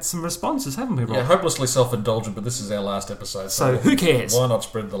 and we've had some responses, haven't we, Rob? yeah, hopelessly self-indulgent, but this is our last episode. So who cares? Why not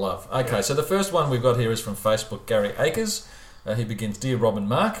spread the love? Okay, so the first one we've got here is from Facebook, Gary Akers. He begins, Dear Rob and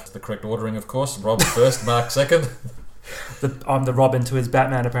Mark. The correct ordering, of course. Rob first, Mark second. I'm the Robin to his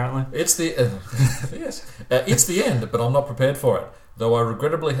Batman, apparently. It's the yes, it's the end, but I'm not prepared for it. Though I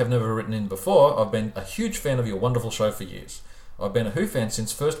regrettably have never written in before, I've been a huge fan of your wonderful show for years. I've been a Who fan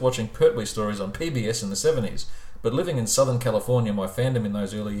since first watching Pertwee stories on PBS in the 70s, but living in Southern California, my fandom in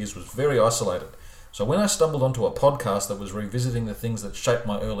those early years was very isolated. So when I stumbled onto a podcast that was revisiting the things that shaped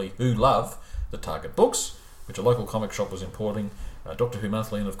my early Who love, the Target books, which a local comic shop was importing, Doctor Who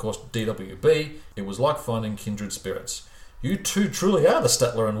Monthly, and of course DWB, it was like finding kindred spirits. You two truly are the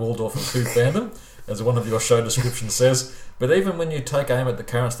Statler and Waldorf of Who fandom, as one of your show descriptions says. But even when you take aim at the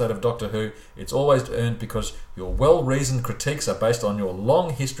current state of Doctor Who, it's always earned because your well-reasoned critiques are based on your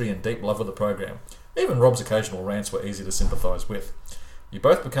long history and deep love of the program. Even Rob's occasional rants were easy to sympathise with. You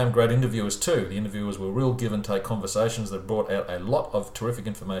both became great interviewers too. The interviewers were real give-and-take conversations that brought out a lot of terrific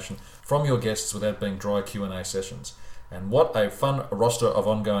information from your guests without being dry Q&A sessions. And what a fun roster of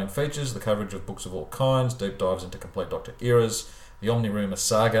ongoing features, the coverage of books of all kinds, deep dives into complete Doctor eras, the Omnirumour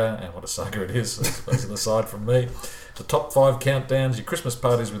saga, and what a saga it is, as an aside from me, the top 5 countdowns, your Christmas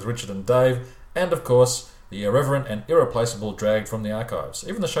parties with Richard and Dave, and of course, the irreverent and irreplaceable drag from the archives.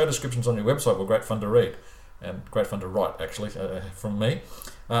 Even the show descriptions on your website were great fun to read. And great fun to write, actually, from me.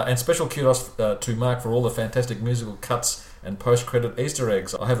 And special kudos to Mark for all the fantastic musical cuts and post-credit Easter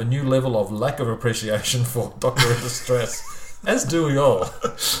eggs. I have a new level of lack of appreciation for Doctor in Distress. As do we all.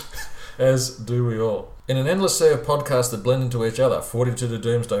 As do we all. In an endless sea of podcasts that blend into each other, 42 to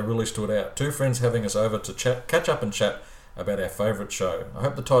Doomsday really stood out. 2 friends having us over to catch up and chat about our favourite show. I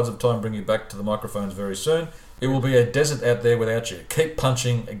hope the tides of time bring you back to the microphones very soon. It will be a desert out there without you. Keep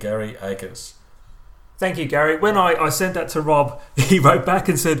punching, Gary Akers. Thank you, Gary. When I sent that to Rob, he wrote back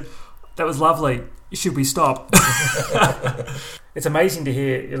and said, that was lovely. Should we stop? It's amazing to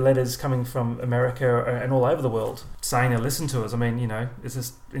hear letters coming from America and all over the world saying they listen to us. I mean,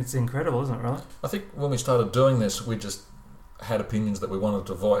 it's incredible, isn't it, really? I think when we started doing this, we just had opinions that we wanted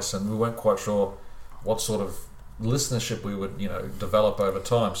to voice, and we weren't quite sure what sort of listenership we would, develop over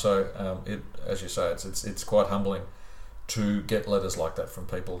time. So, as you say, it's quite humbling to get letters like that from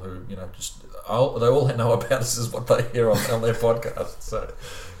people who, they all know about us is what they hear on their podcast. So,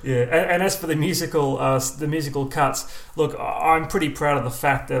 yeah. And as for the musical cuts, look, I'm pretty proud of the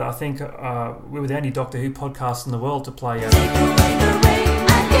fact that I think we were the only Doctor Who podcast in the world to play.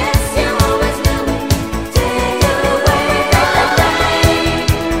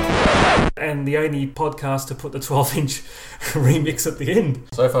 And the only podcast to put the 12-inch remix at the end.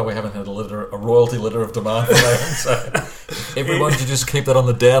 So far, we haven't had a royalty letter of demand for that. So, everyone should just keep that on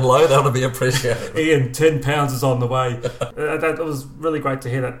the down low. That would be appreciated. Ian, £10 is on the way. That was really great to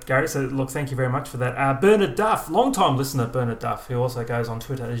hear that, Gary. So, look, thank you very much for that. Bernard Duff, long-time listener, Bernard Duff, who also goes on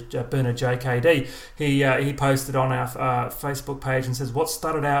Twitter as Bernard JKD. He posted on our Facebook page and says, what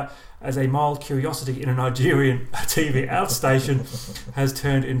started out as a mild curiosity in a Nigerian TV outstation has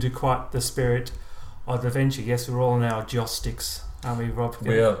turned into quite the spirit of the venture. Yes, we're all now Joss sticks, aren't we, Rob?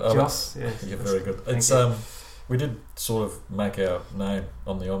 We are. Joss? Yes. Yeah, very good. It's we did sort of make our name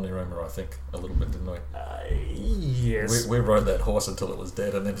on the Omnirumour, I think, a little bit, didn't we? Yes. We rode that horse until it was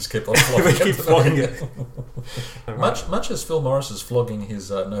dead and then just kept on flogging we keep flogging it. Much as Phil Morris is flogging his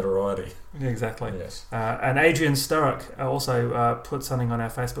notoriety. Exactly. Yes. And Adrian Sturrock also put something on our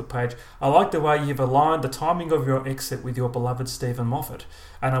Facebook page. I like the way you've aligned the timing of your exit with your beloved Stephen Moffat.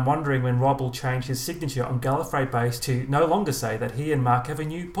 And I'm wondering when Rob will change his signature on Gallifrey Base to no longer say that he and Mark have a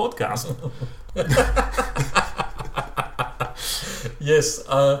new podcast. Yes,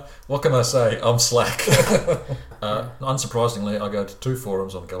 what can I say? I'm slack. Unsurprisingly, I go to 2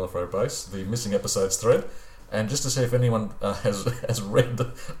 forums on Gallifrey Base, the missing episodes thread, and just to see if anyone has read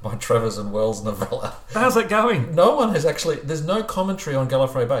my Travers and Wells novella. How's that going? No one has actually. There's no commentary on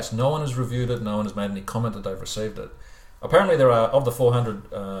Gallifrey Base. No one has reviewed it. No one has made any comment that they've received it. Apparently, there are, of the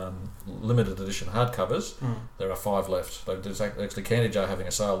 400 limited edition hardcovers, there are 5 left. There's actually Candy Jar having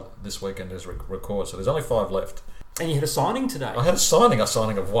a sale this weekend as record, so there's only 5 left. And you had a signing today. I had a signing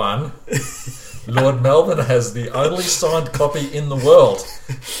of 1. Lord Melbourne has the only signed copy in the world.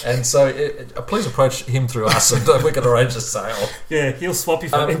 And so please approach him through us and we can arrange a sale. Yeah, he'll swap you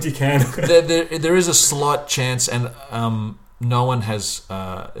for an empty can. there is a slight chance, and no one has,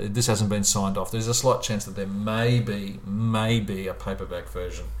 this hasn't been signed off, there's a slight chance that there may be a paperback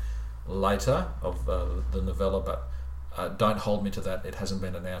version later of the novella, but don't hold me to that. It hasn't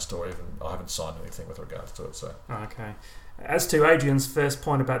been announced, or even I haven't signed anything with regards to it. So okay. As to Adrian's first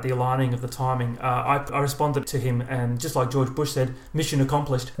point about the aligning of the timing, I responded to him, and just like George Bush said, mission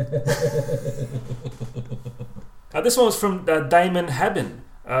accomplished. This one was from Damon Habin,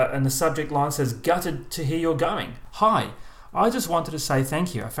 and the subject line says, "Gutted to hear you're going. Hi. I just wanted to say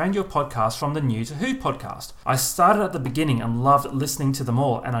thank you. I found your podcast from the New to Who podcast. I started at the beginning and loved listening to them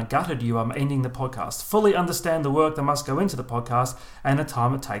all, and I gutted you are ending the podcast. Fully understand the work that must go into the podcast and the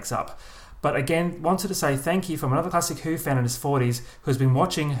time it takes up. But again, wanted to say thank you from another classic Who fan in his 40s who has been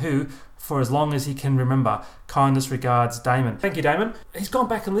watching Who for as long as he can remember. Kindest regards, Damon." Thank you, Damon. He's gone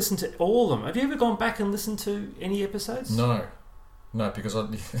back and listened to all of them. Have you ever gone back and listened to any episodes? No, because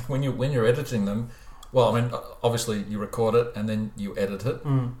when you're editing them, Well, I mean, obviously you record it and then you edit it,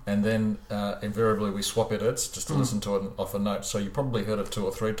 and then invariably we swap edits just to listen to it off a note. So you probably heard it 2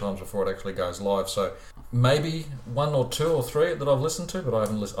 or 3 times before it actually goes live. So maybe 1 or 2 or 3 that I've listened to, but I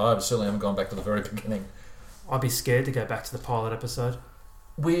certainly haven't gone back to the very beginning. I'd be scared to go back to the pilot episode.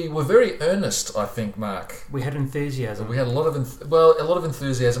 We were very earnest, I think, Mark. We had enthusiasm. We had a lot of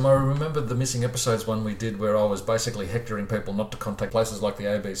enthusiasm. I remember the missing episodes one we did where I was basically hectoring people not to contact places like the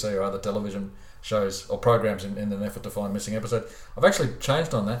ABC or other television shows or programs in an effort to find missing episodes. I've actually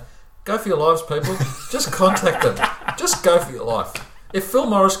changed on that. Go for your lives, people. Just contact them. Just go for your life. If Phil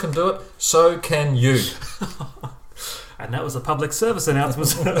Morris can do it, so can you. And that was a public service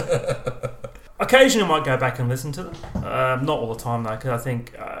announcement. Occasionally I might go back and listen to them. Not all the time, though, because I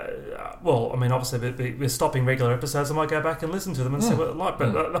think, obviously we're stopping regular episodes. I might go back and listen to them and see what they're like.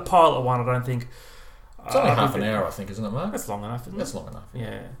 But the pilot one, I don't think... It's only half an hour, I think, isn't it, Mark? That's long enough, isn't it? That's long enough.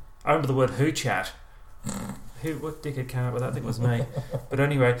 Yeah. I remember the word who chat. What dickhead came up with that? I think it was me. But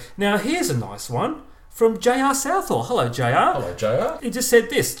anyway, now here's a nice one. From J.R. Southall. Hello, J.R. Hello, J.R. He just said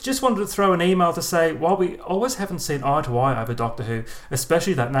this. Just wanted to throw an email to say, while we always haven't seen eye to eye over Doctor Who,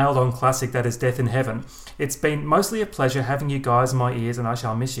 especially that nailed-on classic that is Death in Heaven, it's been mostly a pleasure having you guys in my ears, and I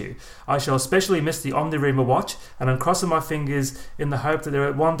shall miss you. I shall especially miss the Omni-Reamer watch, and I'm crossing my fingers in the hope that there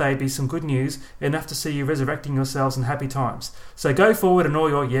will one day be some good news, enough to see you resurrecting yourselves in happy times. So go forward and all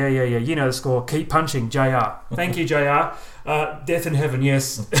your you know the score. Keep punching, J.R. Thank you, J.R. Death in Heaven,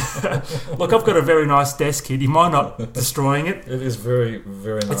 yes. Look, I've got a very nice desk here. Do you mind not destroying it? It is very,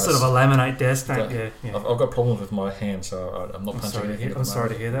 very nice. It's sort of a laminate desk. Yeah. I've got problems with my hand, so I'm not punching anything. I'm sorry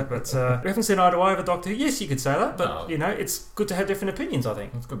to hear that, but we haven't seen eye to eye over Doctor Who. Yes, you could say that, but it's good to have different opinions, I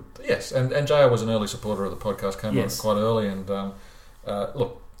think. It's good. Yes, and JR was an early supporter of the podcast, came on quite early, and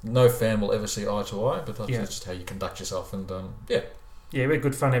look, no fan will ever see eye to eye, but that's just how you conduct yourself, and Yeah, we had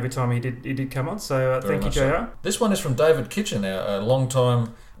good fun every time he did come on, so thank you, JR. So. This one is from David Kitchen, our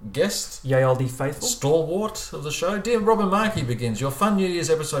long-time guest. Yay, oldie faithful. Stalwart of the show. Dear Robin Markey begins, your fun New Year's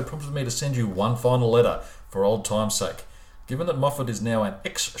episode prompted me to send you one final letter for old time's sake. Given that Moffat is now an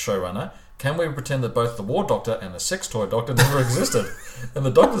ex-showrunner, can we pretend that both the War Doctor and the Sex Toy Doctor never existed? And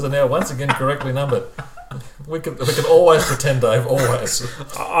the Doctors are now once again correctly numbered. We can always pretend, Dave, always.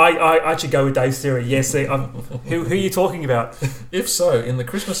 I should go with Dave's theory. Yes, who are you talking about? If so, in the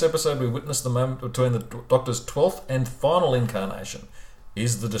Christmas episode we witnessed the moment between the Doctor's 12th and final incarnation.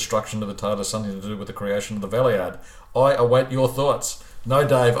 Is the destruction of the TARDIS something to do with the creation of the Valiard? I await your thoughts. No,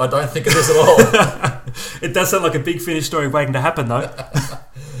 Dave, I don't think it is at all. It does sound like a Big Finish story waiting to happen, though.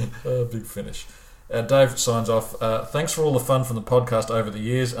 Big Finish. Dave signs off. Thanks for all the fun from the podcast over the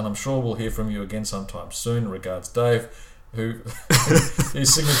years, and I'm sure we'll hear from you again sometime soon. Regards, Dave, who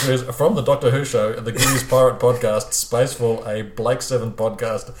his signature is from the Doctor Who show, the Gideon's Pirate podcast, Spacefall, a Blake 7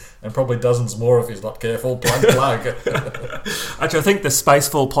 podcast, and probably dozens more if he's not careful. Plug. Actually, I think the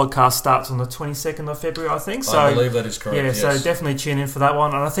Spacefall podcast starts on the 22nd of February, I think. So, I believe that is correct. Yeah, yes. So definitely tune in for that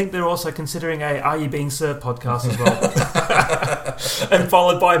one. And I think they're also considering a Are You Being Served podcast as well. And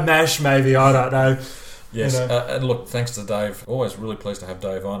followed by MASH, maybe. I don't know. Yes, and look, thanks to Dave. Always really pleased to have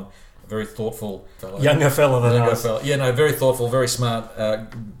Dave on. Very thoughtful fellow. Younger fella than us. Yeah, no, very thoughtful, very smart,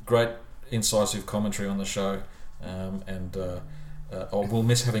 great incisive commentary on the show, and we'll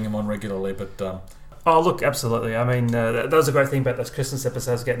miss having him on regularly, but... Oh, look, absolutely. I mean, that was a great thing about those Christmas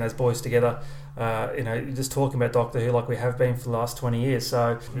episodes, getting those boys together, just talking about Doctor Who like we have been for the last 20 years.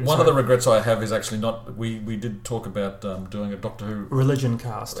 So one of the regrets I have is actually not... We did talk about doing a Doctor Who... religion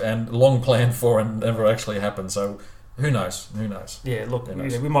cast. And long planned for and never actually happened, so... Who knows? Yeah, look,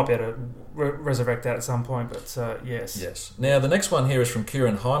 we might be able to resurrect that at some point, but yes. Yes. Now, the next one here is from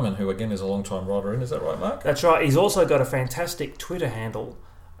Kieran Hyman, who again is a long-time writer in. Is that right, Mark? That's right. He's also got a fantastic Twitter handle,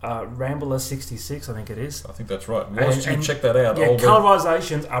 Rambler66, I think it is. I think that's right. You check that out. Yeah,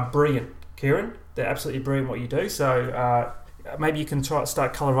 colorizations are brilliant, Kieran. They're absolutely brilliant what you do. So maybe you can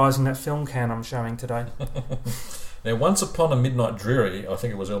start colorizing that film can I'm showing today. Now, once upon a midnight dreary, I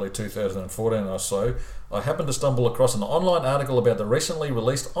think it was early 2014 or so, I happened to stumble across an online article about the recently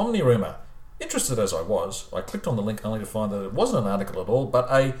released Omni-Rumour. Interested as I was, I clicked on the link only to find that it wasn't an article at all, but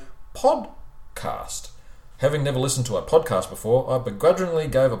a podcast. Having never listened to a podcast before, I begrudgingly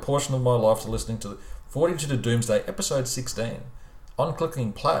gave a portion of my life to listening to 42 to Doomsday, episode 16. On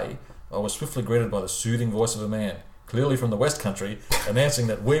clicking play, I was swiftly greeted by the soothing voice of a man, clearly from the West Country, announcing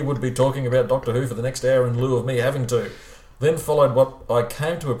that we would be talking about Doctor Who for the next hour in lieu of me having to. Then followed what I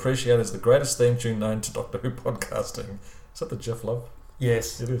came to appreciate as the greatest theme tune known to Doctor Who podcasting. Is that the Jeff Love?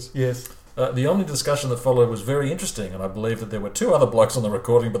 Yes. It is. Yes. The Omni discussion that followed was very interesting, and I believe that there were two other blokes on the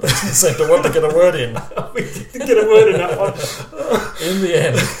recording, but they didn't seem to want to get a word in. We didn't get a word in that one. In the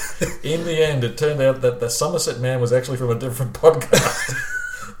end, In the end, it turned out that the Somerset Man was actually from a different podcast.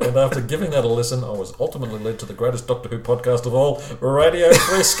 And after giving that a listen, I was ultimately led to the greatest Doctor Who podcast of all, Radio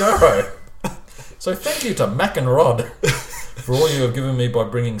Free Skaro. So thank you to Mac and Rod for all you have given me by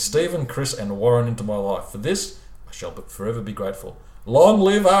bringing Stephen, Chris and Warren into my life. For this, I shall forever be grateful. Long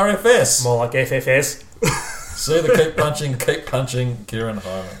live RFS! More like FFS. See the keep punching, Kieran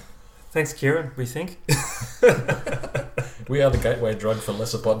Hyman. Thanks, Kieran, we think. We are the gateway drug for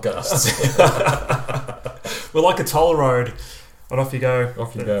lesser podcasts. We're like a toll road. And off you go.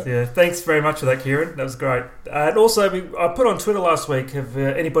 Off you go. Yeah, thanks very much for that, Kieran. That was great. And also, I put on Twitter last week, have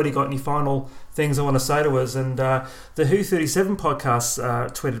anybody got any final things I want to say to us? And the Who 37 podcast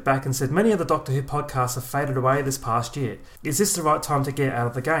tweeted back and said, many of the Doctor Who podcasts have faded away this past year. Is this the right time to get out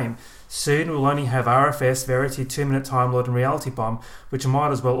of the game? Soon we'll only have RFS, Verity, 2 Minute Time Lord and Reality Bomb, which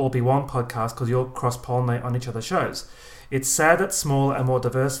might as well all be one podcast because you'll cross-pollinate on each other's shows. It's sad that smaller and more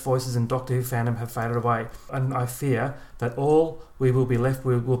diverse voices in Doctor Who fandom have faded away, and I fear that all we will be left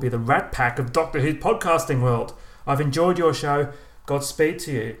with will be the rat pack of Doctor Who podcasting world. I've enjoyed your show. Godspeed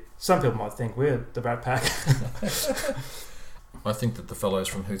to you. Some people might think we're the rat pack. I think that the fellows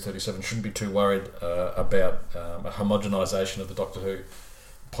from Who 37 shouldn't be too worried about a homogenisation of the Doctor Who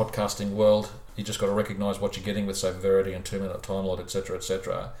podcasting world. You just got to recognise what you're getting with, say, Verity and 2 Minute Time Lord, etc.,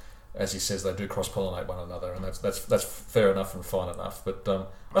 etc. As he says, they do cross-pollinate one another, and that's fair enough and fine enough. But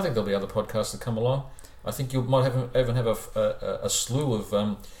I think there'll be other podcasts that come along. I think you might even have a slew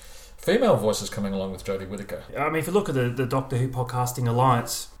of female voices coming along with Jodie Whittaker. I mean, if you look at the Doctor Who Podcasting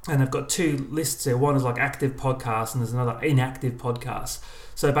Alliance, and they've got 2 lists there. One is like active podcasts, and there's another inactive podcast.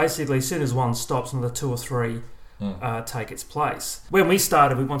 So basically, as soon as one stops, another 2 or 3 take its place. When we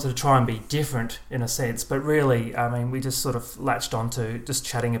started, we wanted to try and be different in a sense, but really, I mean, we just sort of latched onto just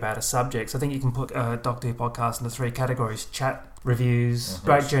chatting about a subject. So I think you can put a Doctor Who podcast into 3 categories: chat, reviews,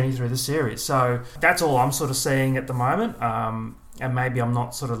 great journey through the series. So that's all I'm sort of seeing at the moment, and maybe I'm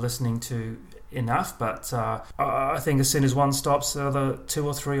not sort of listening to enough, but I think as soon as one stops, the 2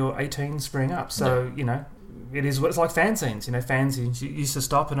 or 3 or 18 spring up. So, you know, it is what it's like fanzines. You know, fanzines used to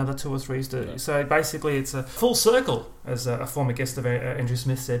stop, another 2 or 3 do. Yeah. So basically, it's a full circle, as a former guest of Andrew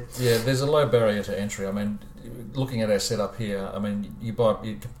Smith said. Yeah, there's a low barrier to entry. I mean, looking at our setup here, I mean, you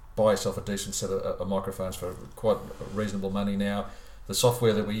can buy yourself a decent set of microphones for quite reasonable money now. The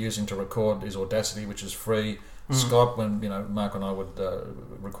software that we're using to record is Audacity, which is free. Skype, when Mark and I would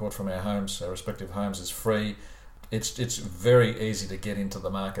record from our homes, our respective homes, is free. It's very easy to get into the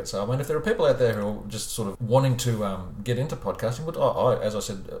market. So I mean, if there are people out there who are just sort of wanting to get into podcasting, but as I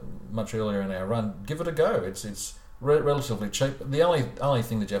said much earlier in our run, give it a go. It's relatively cheap. The only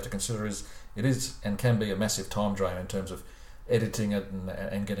thing that you have to consider is it is and can be a massive time drain in terms of editing it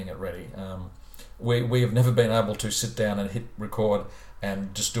and getting it ready. We have never been able to sit down and hit record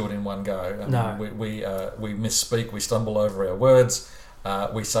and just do it in one go. No. We misspeak, we stumble over our words,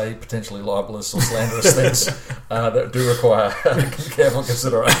 we say potentially libelous or slanderous things that do require careful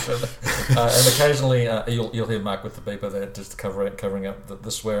consideration. And occasionally you'll hear Mark with the beeper there just covering up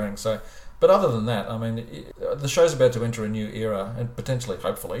the swearing. So, but other than that, I mean, the show's about to enter a new era and potentially,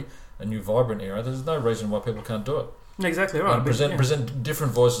 hopefully, a new vibrant era. There's no reason why people can't do it. Exactly right. And present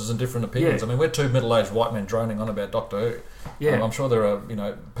different voices and different opinions. Yeah. I mean, we're 2 middle-aged white men droning on about Doctor Who. Yeah. I'm sure there are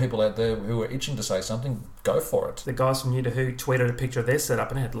people out there who are itching to say something. Go for it. The guys from New to Who tweeted a picture of their setup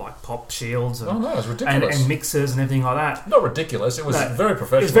and it had like pop shields and, it was ridiculous. And mixers and everything like that. Not ridiculous. It was very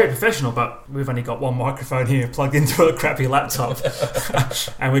professional. It was very professional, but we've only got one microphone here plugged into a crappy laptop,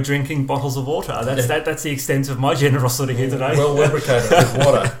 and we're drinking bottles of water. That's the extent of my generosity here today. Well lubricated with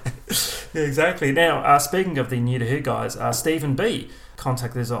water. Yeah, exactly. Now, speaking of the New to Who guys, Stephen B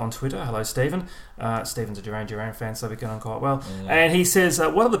contacted us on Twitter. Hello, Stephen. Stephen's a Duran Duran fan, so we get on quite well. And he says,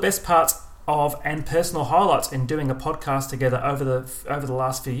 what are the best parts of and personal highlights in doing a podcast together over the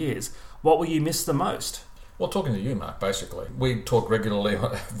last few years? What will you miss the most? Well, talking to you, Mark, basically. We talk regularly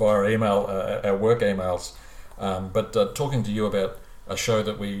via email, our work emails, but talking to you about a show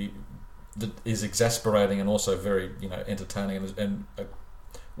that is exasperating and also very entertaining and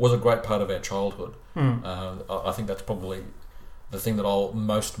was a great part of our childhood. I think that's probably the thing that I'll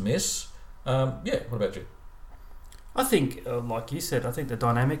most miss. What about you? I think, like you said, I think the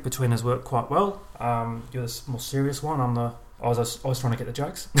dynamic between us worked quite well. You're the more serious one. I was trying to get the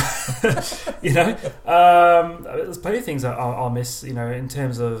jokes. There's plenty of things that I'll miss. In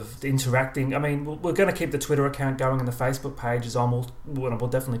terms of interacting. I mean, we're going to keep the Twitter account going and the Facebook page is on. We'll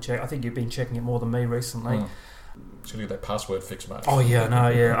definitely check. I think you've been checking it more than me recently. It's going to get that password fixed, mate. Oh yeah, no,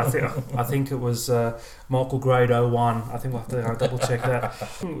 yeah. I think it was Michael Grade 01. I think we'll have to double check that.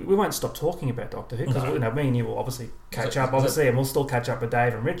 We won't stop talking about Doctor Who because me and you will obviously catch up, and we'll still catch up with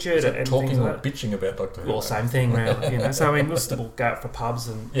Dave and Richard. And talking or like bitching about Doctor Who? Well, same thing, really. So I mean, we'll still go out for pubs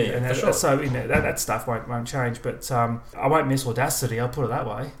and for sure. So that stuff won't change. But I won't miss Audacity. I'll put it that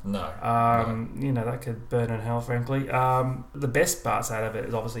way. No. That could burn in hell, frankly. The best parts out of it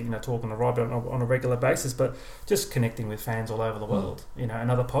is obviously talking to Rob on a regular basis, but just connecting with fans all over the world,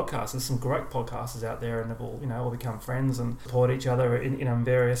 and other podcasts. There's some great podcasters out there, and they've all become friends and support each other in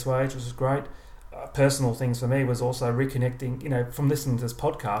various ways, which is great. Personal things for me was also reconnecting, from listening to this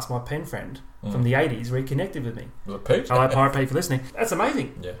podcast. My pen friend from the 80s reconnected with me. Was it Pete? Hello, Pirate Pete, for listening. That's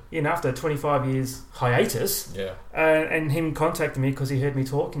amazing. Yeah. After 25 years hiatus, and him contacting me because he heard me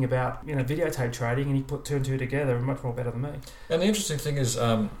talking about videotape trading, and he put two and two together, much more better than me. And the interesting thing is,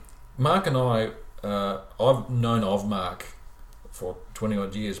 Mark and I, I've known of Mark for 20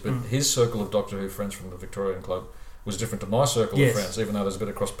 odd years, but his circle of Doctor Who friends from the Victorian Club was different to my circle of friends, even though there's a bit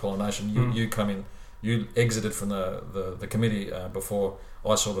of cross-pollination. You come in, you exited from the committee before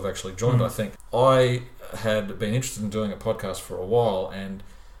I sort of actually joined, I think. I had been interested in doing a podcast for a while, and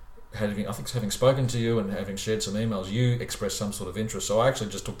having spoken to you and having shared some emails, you expressed some sort of interest. So I actually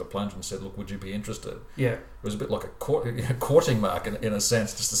just took the plunge and said, look, would you be interested? Yeah. It was a bit like a courting Mark in a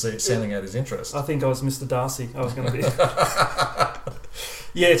sense, just to see sounding out his interest. I think I was Mr. Darcy. I was going to be...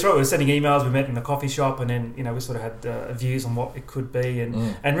 Yeah, it's right. We were sending emails. We met in a coffee shop, and then we sort of had views on what it could be. And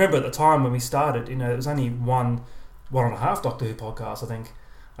remember at the time when we started, it was only one and a half Doctor Who podcasts, I think,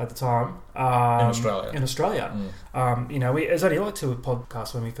 at the time in Australia. There's only like 2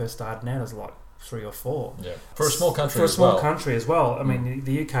 podcasts when we first started. Now there's like 3 or 4. Yeah, for a small country. For a small country as well. I mean,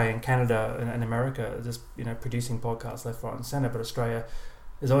 the UK and Canada and America are just producing podcasts left, right, and centre. But Australia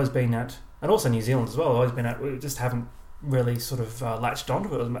has always been at, and also New Zealand as well. Always been at. We just haven't really sort of latched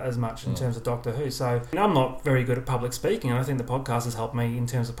onto it as much in terms of Doctor Who. So I'm not very good at public speaking, and I think the podcast has helped me in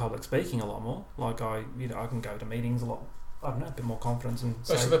terms of public speaking a lot more. Like I can go to meetings a lot. I don't know, a bit more confidence and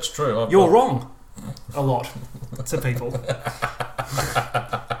say, that's true. You're wrong a lot to people,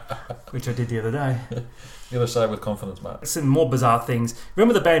 which I did the other day. You gotta say it with confidence, mate. Some more bizarre things.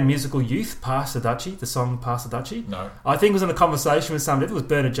 Remember the band Musical Youth, Pass the Dutchie, the song Pass the Dutchie? No. I think it was in a conversation with somebody, it was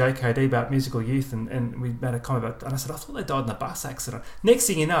Bernard JKD, about Musical Youth, and we made a comment about, and I said, I thought they died in a bus accident. Next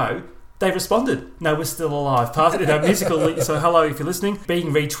thing you know, they responded, no, we're still alive. Musical. So hello if you're listening. Being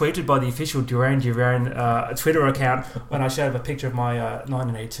retweeted by the official Duran Duran Twitter account when I showed a picture of my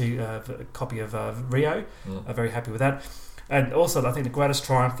 1982 copy of Rio. I'm very happy with that. And also, I think the greatest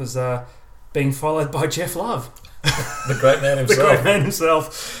triumph was being followed by Jeff Love. The great man himself. The great man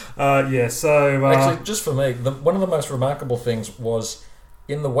himself. So... Actually, just for me, one of the most remarkable things was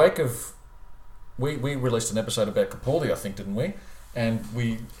in the wake of... We released an episode about Capaldi, I think, didn't we? And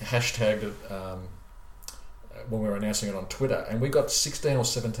we hashtagged it when we were announcing it on Twitter, and we got 16 or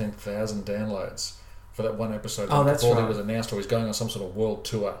 17,000 downloads for that one episode. Oh, that's right. Capaldi was announced, or he's going on some sort of world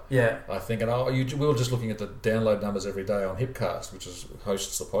tour. Yeah, I think. And we were just looking at the download numbers every day on Hipcast, which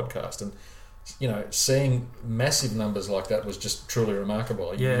hosts the podcast, and seeing massive numbers like that was just truly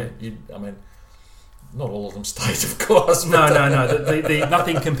remarkable. Yeah, I mean, not all of them stayed, of course. No. The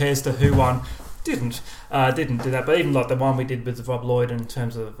nothing compares to Who Won. Didn't do that, but even like the one we did with Rob Lloyd in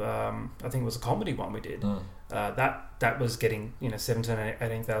terms of I think it was a comedy one we did, that was getting 17,000 or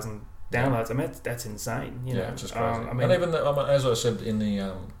 18,000 downloads. I mean that's insane. Yeah, it's just crazy. And even as I said in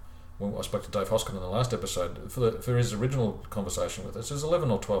the when I spoke to Dave Hoskin in the last episode for his original conversation with us, there's 11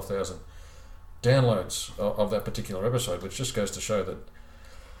 or 12,000 downloads of that particular episode, which just goes to show that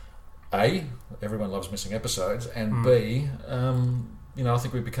A, everyone loves missing episodes, and B, I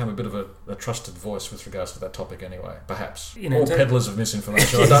think we've become a bit of a trusted voice with regards to that topic anyway, perhaps. Or peddlers of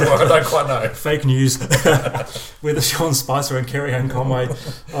misinformation. I don't quite know. Fake news. We're the Sean Spicer and Kerry-Ann Conway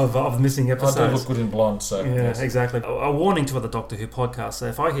of missing episodes. I do look good in blonde, so... Yeah, yes. Exactly. A warning to other Doctor Who podcasts. So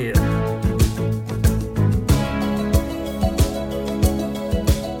if I hear...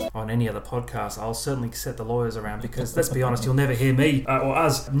 on any other podcast, I'll certainly set the lawyers around, because let's be honest, you'll never hear me or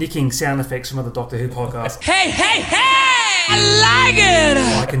us nicking sound effects from other Doctor Who podcasts. Hey! I like it!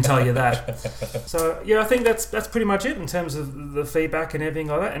 I can tell you that. So, I think that's pretty much it in terms of the feedback and everything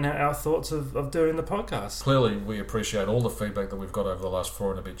like that, and our thoughts of doing the podcast. Clearly, we appreciate all the feedback that we've got over the last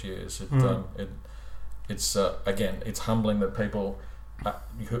 4 and a bit years. It's again, it's humbling that people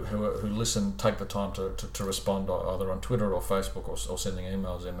who listen take the time to respond either on Twitter or Facebook or sending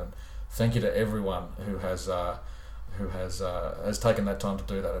emails in. And thank you to everyone who has who has taken that time to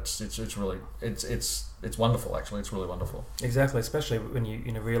do that. It's wonderful. Actually, it's really wonderful. Exactly, especially when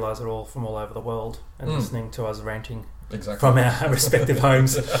you realise they're all from all over the world and listening to us ranting from our respective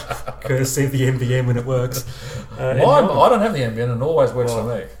homes, courtesy of the NBN when it works. I don't have the NBN and it always works for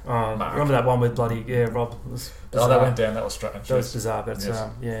me. Remember that one with Rob? That went down. That was strange. That was bizarre. But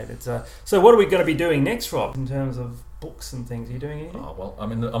so what are we going to be doing next, Rob? In terms of books and things, are you doing anything? Oh well,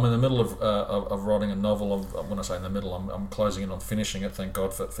 I'm in the middle of writing a novel. When I say in the middle, I'm closing in on finishing it. Thank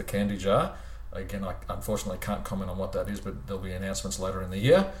God for Candy Jar. Again, I unfortunately can't comment on what that is, but there'll be announcements later in the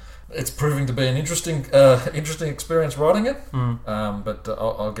year. It's proving to be an interesting experience writing it, but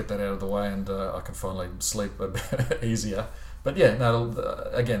I'll get that out of the way and I can finally sleep a bit easier. But yeah,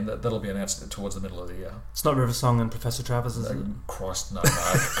 that'll be announced towards the middle of the year. It's not River Song and Professor Travers, is it? Christ, no.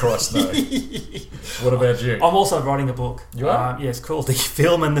 Christ, no. What about you? I'm also writing a book. You are? It's called The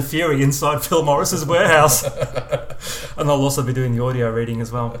Film and the Fury Inside Phil Morris's Warehouse. And I'll also be doing the audio reading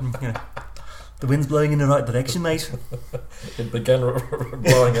as well. The wind's blowing in the right direction, mate. It began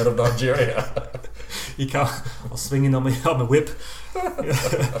blowing out of Nigeria. I was swinging on my whip.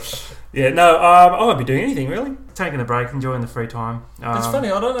 I won't be doing anything really. Taking a break, enjoying the free time. It's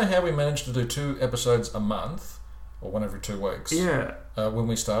funny. I don't know how we managed to do 2 episodes a month, or one every 2 weeks. Yeah. When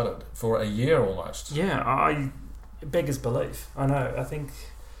we started for a year almost. Yeah, I beggars belief. I know. I think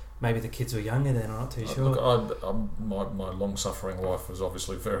maybe the kids were younger then. I'm not too sure. Look, my long-suffering wife was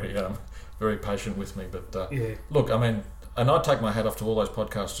obviously very patient with me, but look, I mean, and I take my hat off to all those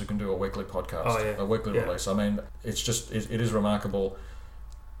podcasters who can do a weekly podcast, a weekly release. I mean, it's just it is remarkable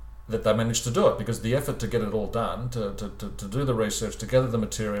that they managed to do it, because the effort to get it all done, to do the research, to gather the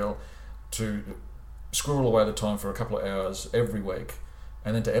material, to squirrel away the time for a couple of hours every week,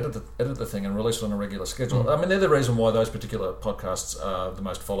 and then to edit the thing and release it on a regular schedule. I mean, they're the reason why those particular podcasts are the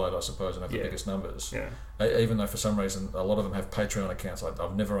most followed, I suppose, and have the biggest numbers. Yeah. Even though for some reason a lot of them have Patreon accounts,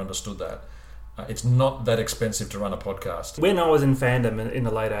 I've never understood that. It's not that expensive to run a podcast. When I was in fandom in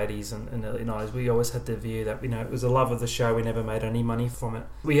the late 80s and early 90s, we always had the view that it was the love of the show. We never made any money from it.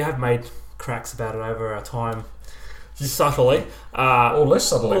 We have made cracks about it over our time. Subtly, or less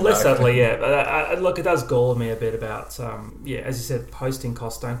subtly, yeah. Look, it does gall me a bit about, as you said, hosting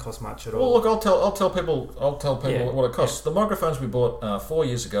costs don't cost much at all. Well, look, I'll tell people what it costs. The microphones we bought 4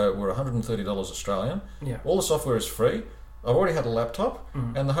 years ago were $130 Australian. Yeah. All the software is free. I've already had a laptop,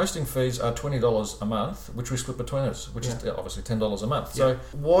 and the hosting fees are $20 a month, which we split between us, which is obviously $10 a month. So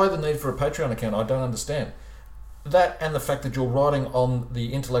why the need for a Patreon account? I don't understand. That and the fact that you're riding on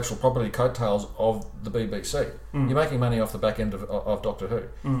the intellectual property coattails of the BBC. You're making money off the back end of Doctor Who.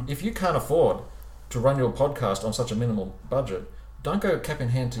 If you can't afford to run your podcast on such a minimal budget, don't go cap in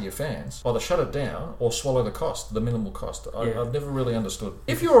hand to your fans. Either shut it down or swallow the cost, the minimal cost. I've never really understood.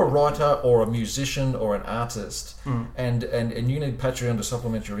 If you're a writer or a musician or an artist and you need Patreon to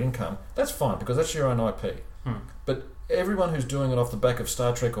supplement your income, that's fine, because that's your own IP. But everyone who's doing it off the back of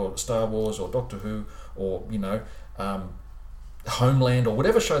Star Trek or Star Wars or Doctor Who or Homeland or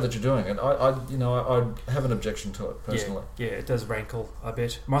whatever show that you're doing, and I have an objection to it personally. Yeah, it does rankle a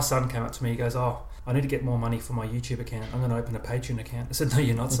bit. My son came up to me, he goes, I need to get more money for my YouTube account. I'm going to open a Patreon account. I said, no,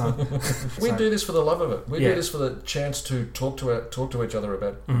 you're not, son. We do this for the love of it. We do this for the chance to talk to each other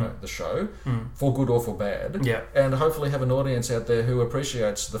about the show, for good or for bad, and hopefully have an audience out there who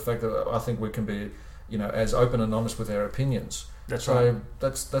appreciates the fact that I think we can be, as open and honest with our opinions. That's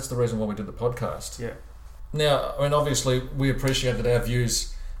the reason why we did the podcast. Yeah. Now, I mean, obviously, we appreciate that our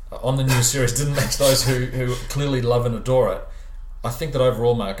views on the new series didn't match those who clearly love and adore it. I think that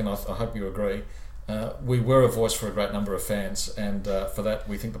overall, Mark, and I hope you agree, we were a voice for a great number of fans, and for that,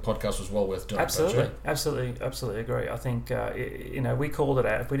 we think the podcast was well worth doing. Absolutely agree. I think we called it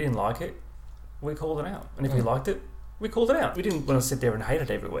out. If we didn't like it, we called it out, and if we liked it, we called it out. We didn't want to sit there and hate it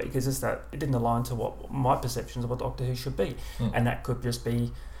every week. It's just that it didn't align to what my perceptions of what Doctor Who should be, and that could just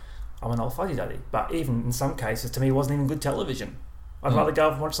be, I'm an old fuddy-duddy. But even in some cases, to me, it wasn't even good television. I'd rather go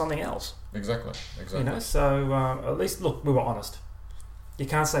and watch something else. Exactly. So at least, look, we were honest. You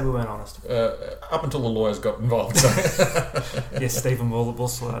can't say we weren't honest. Up until the lawyers got involved. So. Yes, Stephen will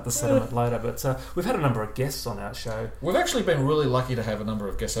sort out the settlement later. But we've had a number of guests on our show. We've actually been really lucky to have a number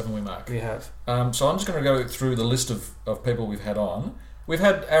of guests, haven't we, Mark? We have. So I'm just going to go through the list of people we've had on. We've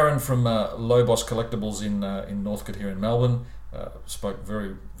had Aaron from Low Boss Collectibles in Northcote here in Melbourne. Spoke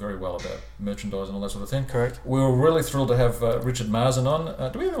very, very well about merchandise and all that sort of thing. Correct. We were really thrilled to have Richard Marsden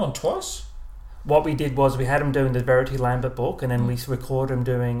on. Do we have him on twice? What we did was we had him doing the Verity Lambert book, and then we recorded him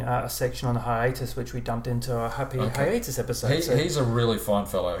doing a section on the hiatus, which we dumped into a happy hiatus episode. He's a really fine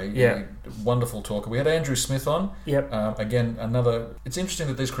fellow. He wonderful talker. We had Andrew Smith on. Yep. Again, it's interesting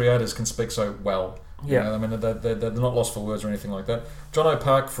that these creators can speak so well Yeah. You know, I mean, they're not lost for words or anything like that. John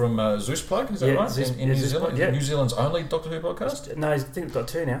O'Park from Zeus Plug, is that right? In New Zealand? Plug, yeah. New Zealand's only Doctor Who podcast? No, I think it's got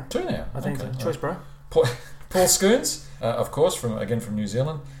 2 now. 2 now? I think so. Choice, bro. Paul Scoons, of course, from New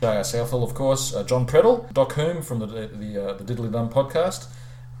Zealand. J.R. Southall, of course. John Preddle. Doc Hume from the Diddly Dum podcast.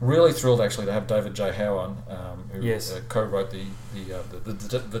 Really thrilled, actually, to have David J. Howe on, who co-wrote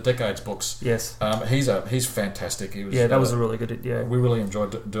the Decades books. Yes. He's fantastic. He was, that was a really good... Yeah. We really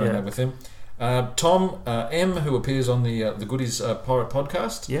enjoyed doing that with him. Tom M, who appears on the Goodies Pirate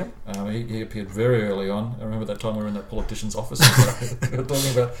podcast. Yeah. He appeared very early on. I remember that time we were in that politician's office. We were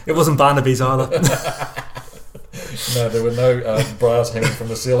talking about... It wasn't Barnaby's either. No, there were no bras hanging from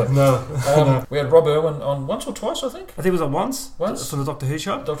the ceiling. No. We had Rob Irwin on once or twice, I think. I think it was on once. Once? For the Doctor Who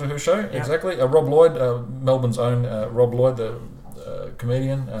show. Doctor Who show, exactly. Rob Lloyd, Melbourne's own Rob Lloyd, the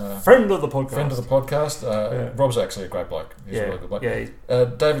comedian. Friend of the podcast. Rob's actually a great bloke. He's a really good bloke. Yeah.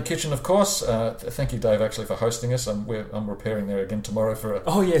 David Kitchen, of course. Thank you, Dave, actually, for hosting us. I'm repairing there again tomorrow for a...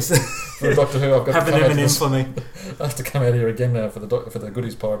 Oh, yes. For a Doctor Who. I've got have to an M&M for me. I have to come out here again for the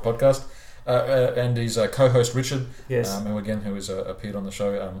Goodies Pirate podcast. And his co-host Richard, who has appeared on the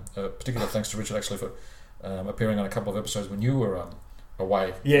show. Particular thanks to Richard, actually, for appearing on a couple of episodes when you were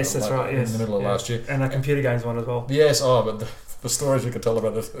away. Yes, that's right. In the middle of last year, and a computer games one as well. Yes, but the stories you could tell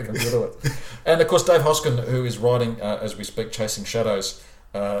about the computer one. And of course, Dave Hoskin, who is writing as we speak, Chasing Shadows.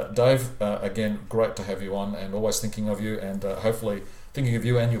 Dave, again, great to have you on, and always thinking of you, and hopefully thinking of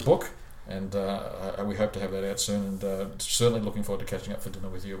you and your book. And we hope to have that out soon, and certainly looking forward to catching up for dinner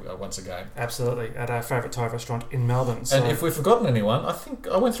with you once again. Absolutely, at our favourite Thai restaurant in Melbourne. So. And if we've forgotten anyone, I think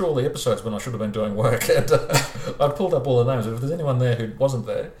I went through all the episodes when I should have been doing work, and I pulled up all the names. If there's anyone there who wasn't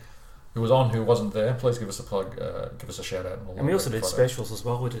there, who wasn't there, please give us a plug, give us a shout out. And we also did specials as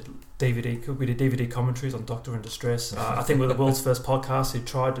well. We did DVD commentaries on Doctor in Distress. I think we're the world's first podcast who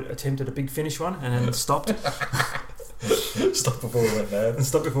attempted a big finish one and then stopped. Stop before we went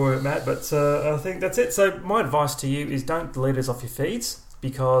mad. But I think that's it. So my advice to you is don't delete us off your feeds,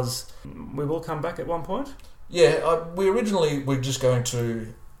 because we will come back at one point. Yeah, we originally were just going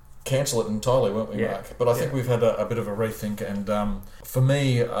to cancel it entirely, weren't we, Mark? But I think we've had a bit of a rethink, and for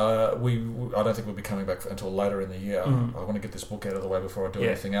me, I don't think we'll be coming back until later in the year. I want to get this book out of the way before I do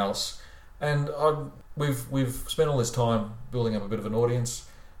anything else. And we've spent all this time building up a bit of an audience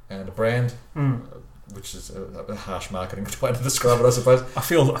and a brand. Which is a harsh marketing way to describe it, I suppose. I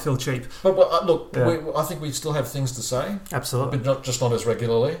feel cheap. But look, I think we still have things to say. Absolutely. But not as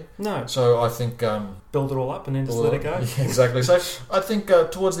regularly. No. So I think... build it all up and then just let it go. Yeah, exactly. So I think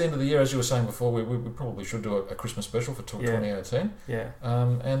towards the end of the year, as you were saying before, we probably should do a Christmas special for 2018. Yeah.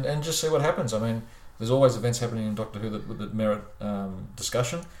 And just see what happens. I mean, there's always events happening in Doctor Who that merit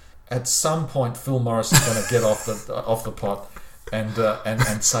discussion. At some point, Phil Morris is going to get off the pot.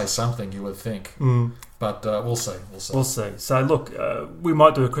 And say something, you would think. But we'll see. So look, we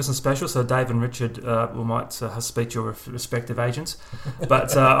might do a Christmas special, so Dave and Richard we might speak to your respective agents.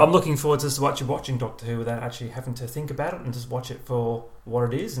 But I'm looking forward to what you're watching Doctor Who without actually having to think about it, and just watch it for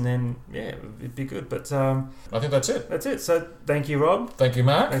what it is, and then it'd be good. But I think that's it. So thank you, Rob. Thank you,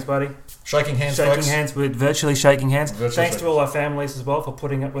 Mark. Thanks, buddy. Shaking hands. We're virtually shaking hands. Thanks to all our families as well for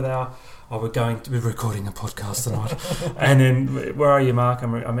putting up with our... we're recording a podcast tonight. And then, where are you, Mark?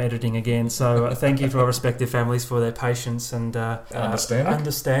 I'm editing again. So thank you to our respective families for their patience and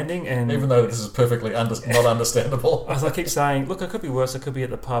understanding. And even though this is perfectly not understandable. As I keep saying, look, it could be worse. It could be at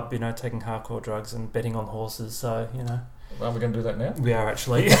the pub, taking hardcore drugs and betting on horses. So, Are we going to do that now? We are,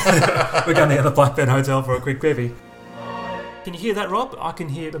 actually. We're going to the Blackburn Hotel for a quick bevy. Can you hear that, Rob? I can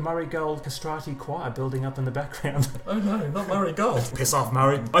hear the Murray Gold Castrati Choir building up in the background. Oh no, not Murray Gold. Piss off,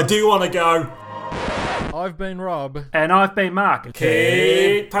 Murray. I do want to go. I've been Rob. And I've been Mark.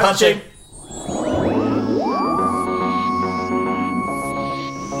 Keep punching.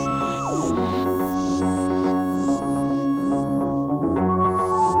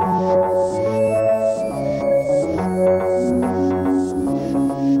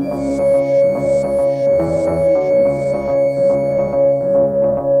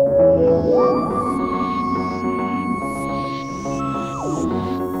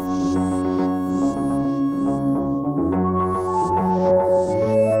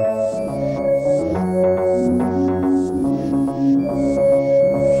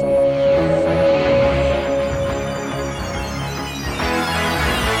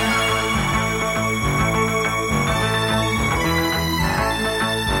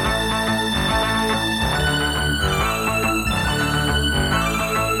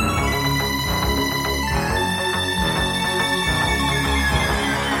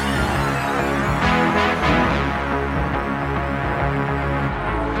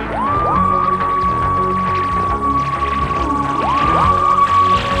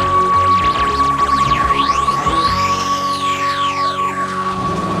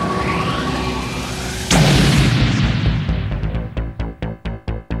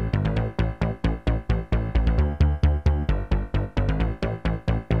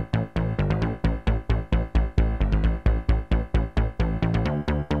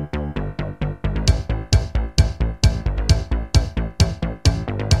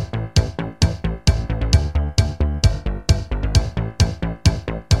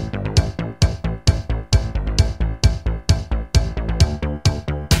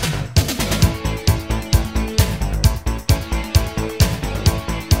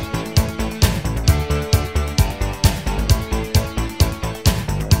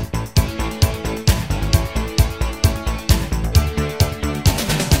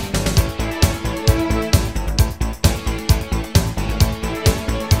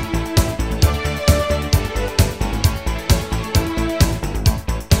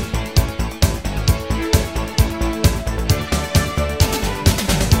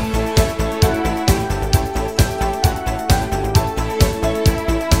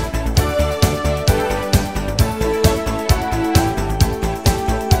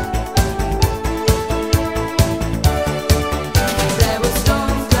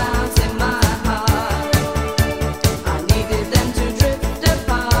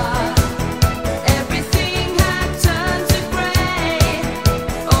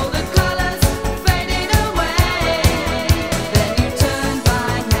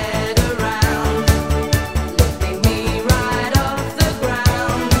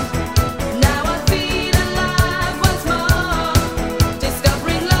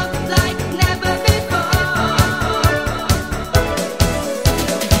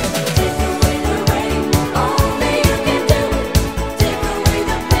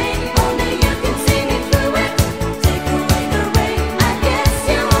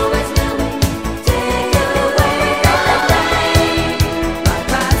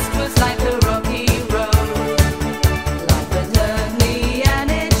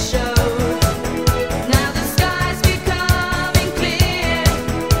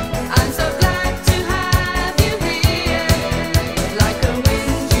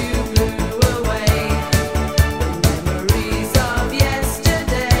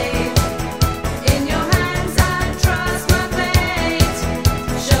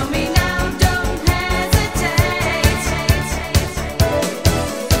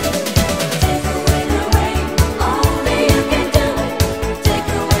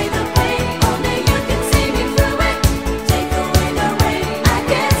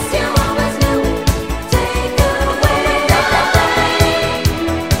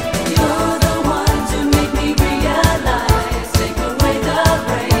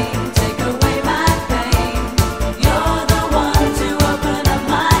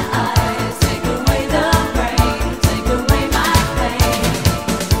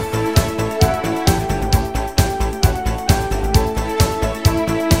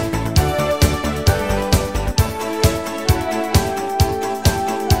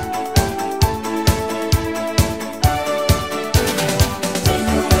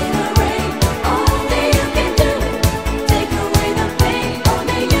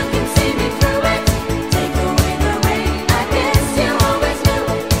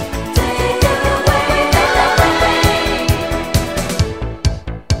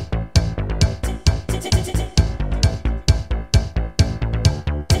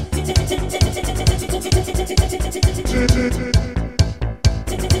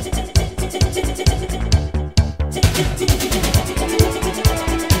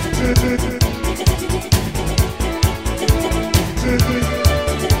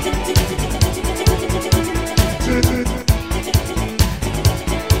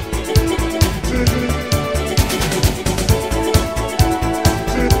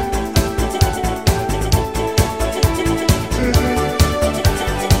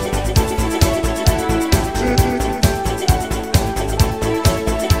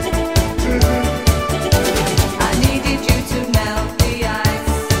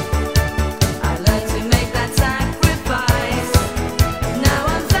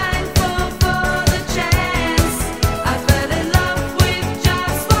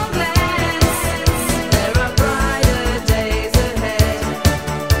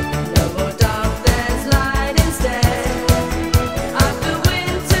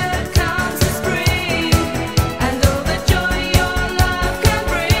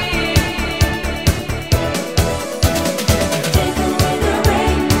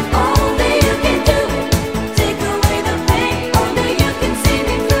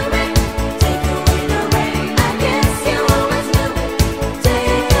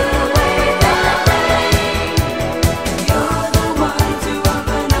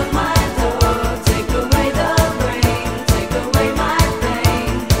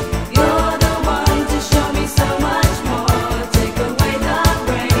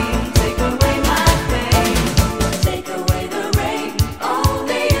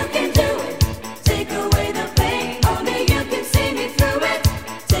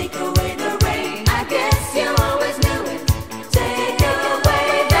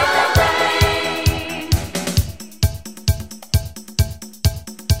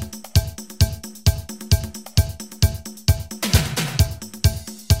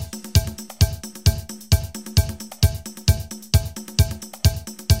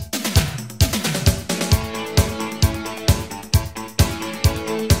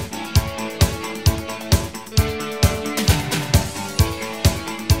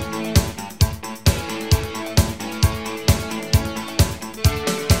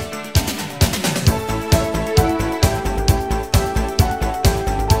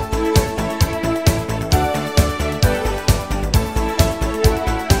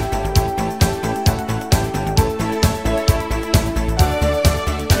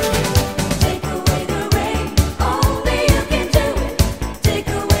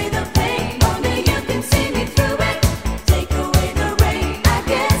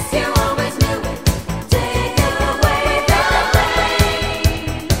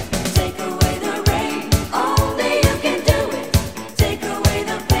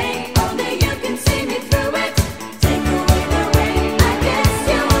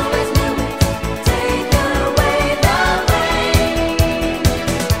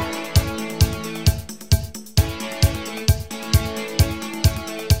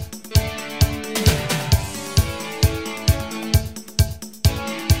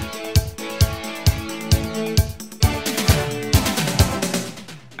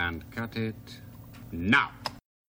 now.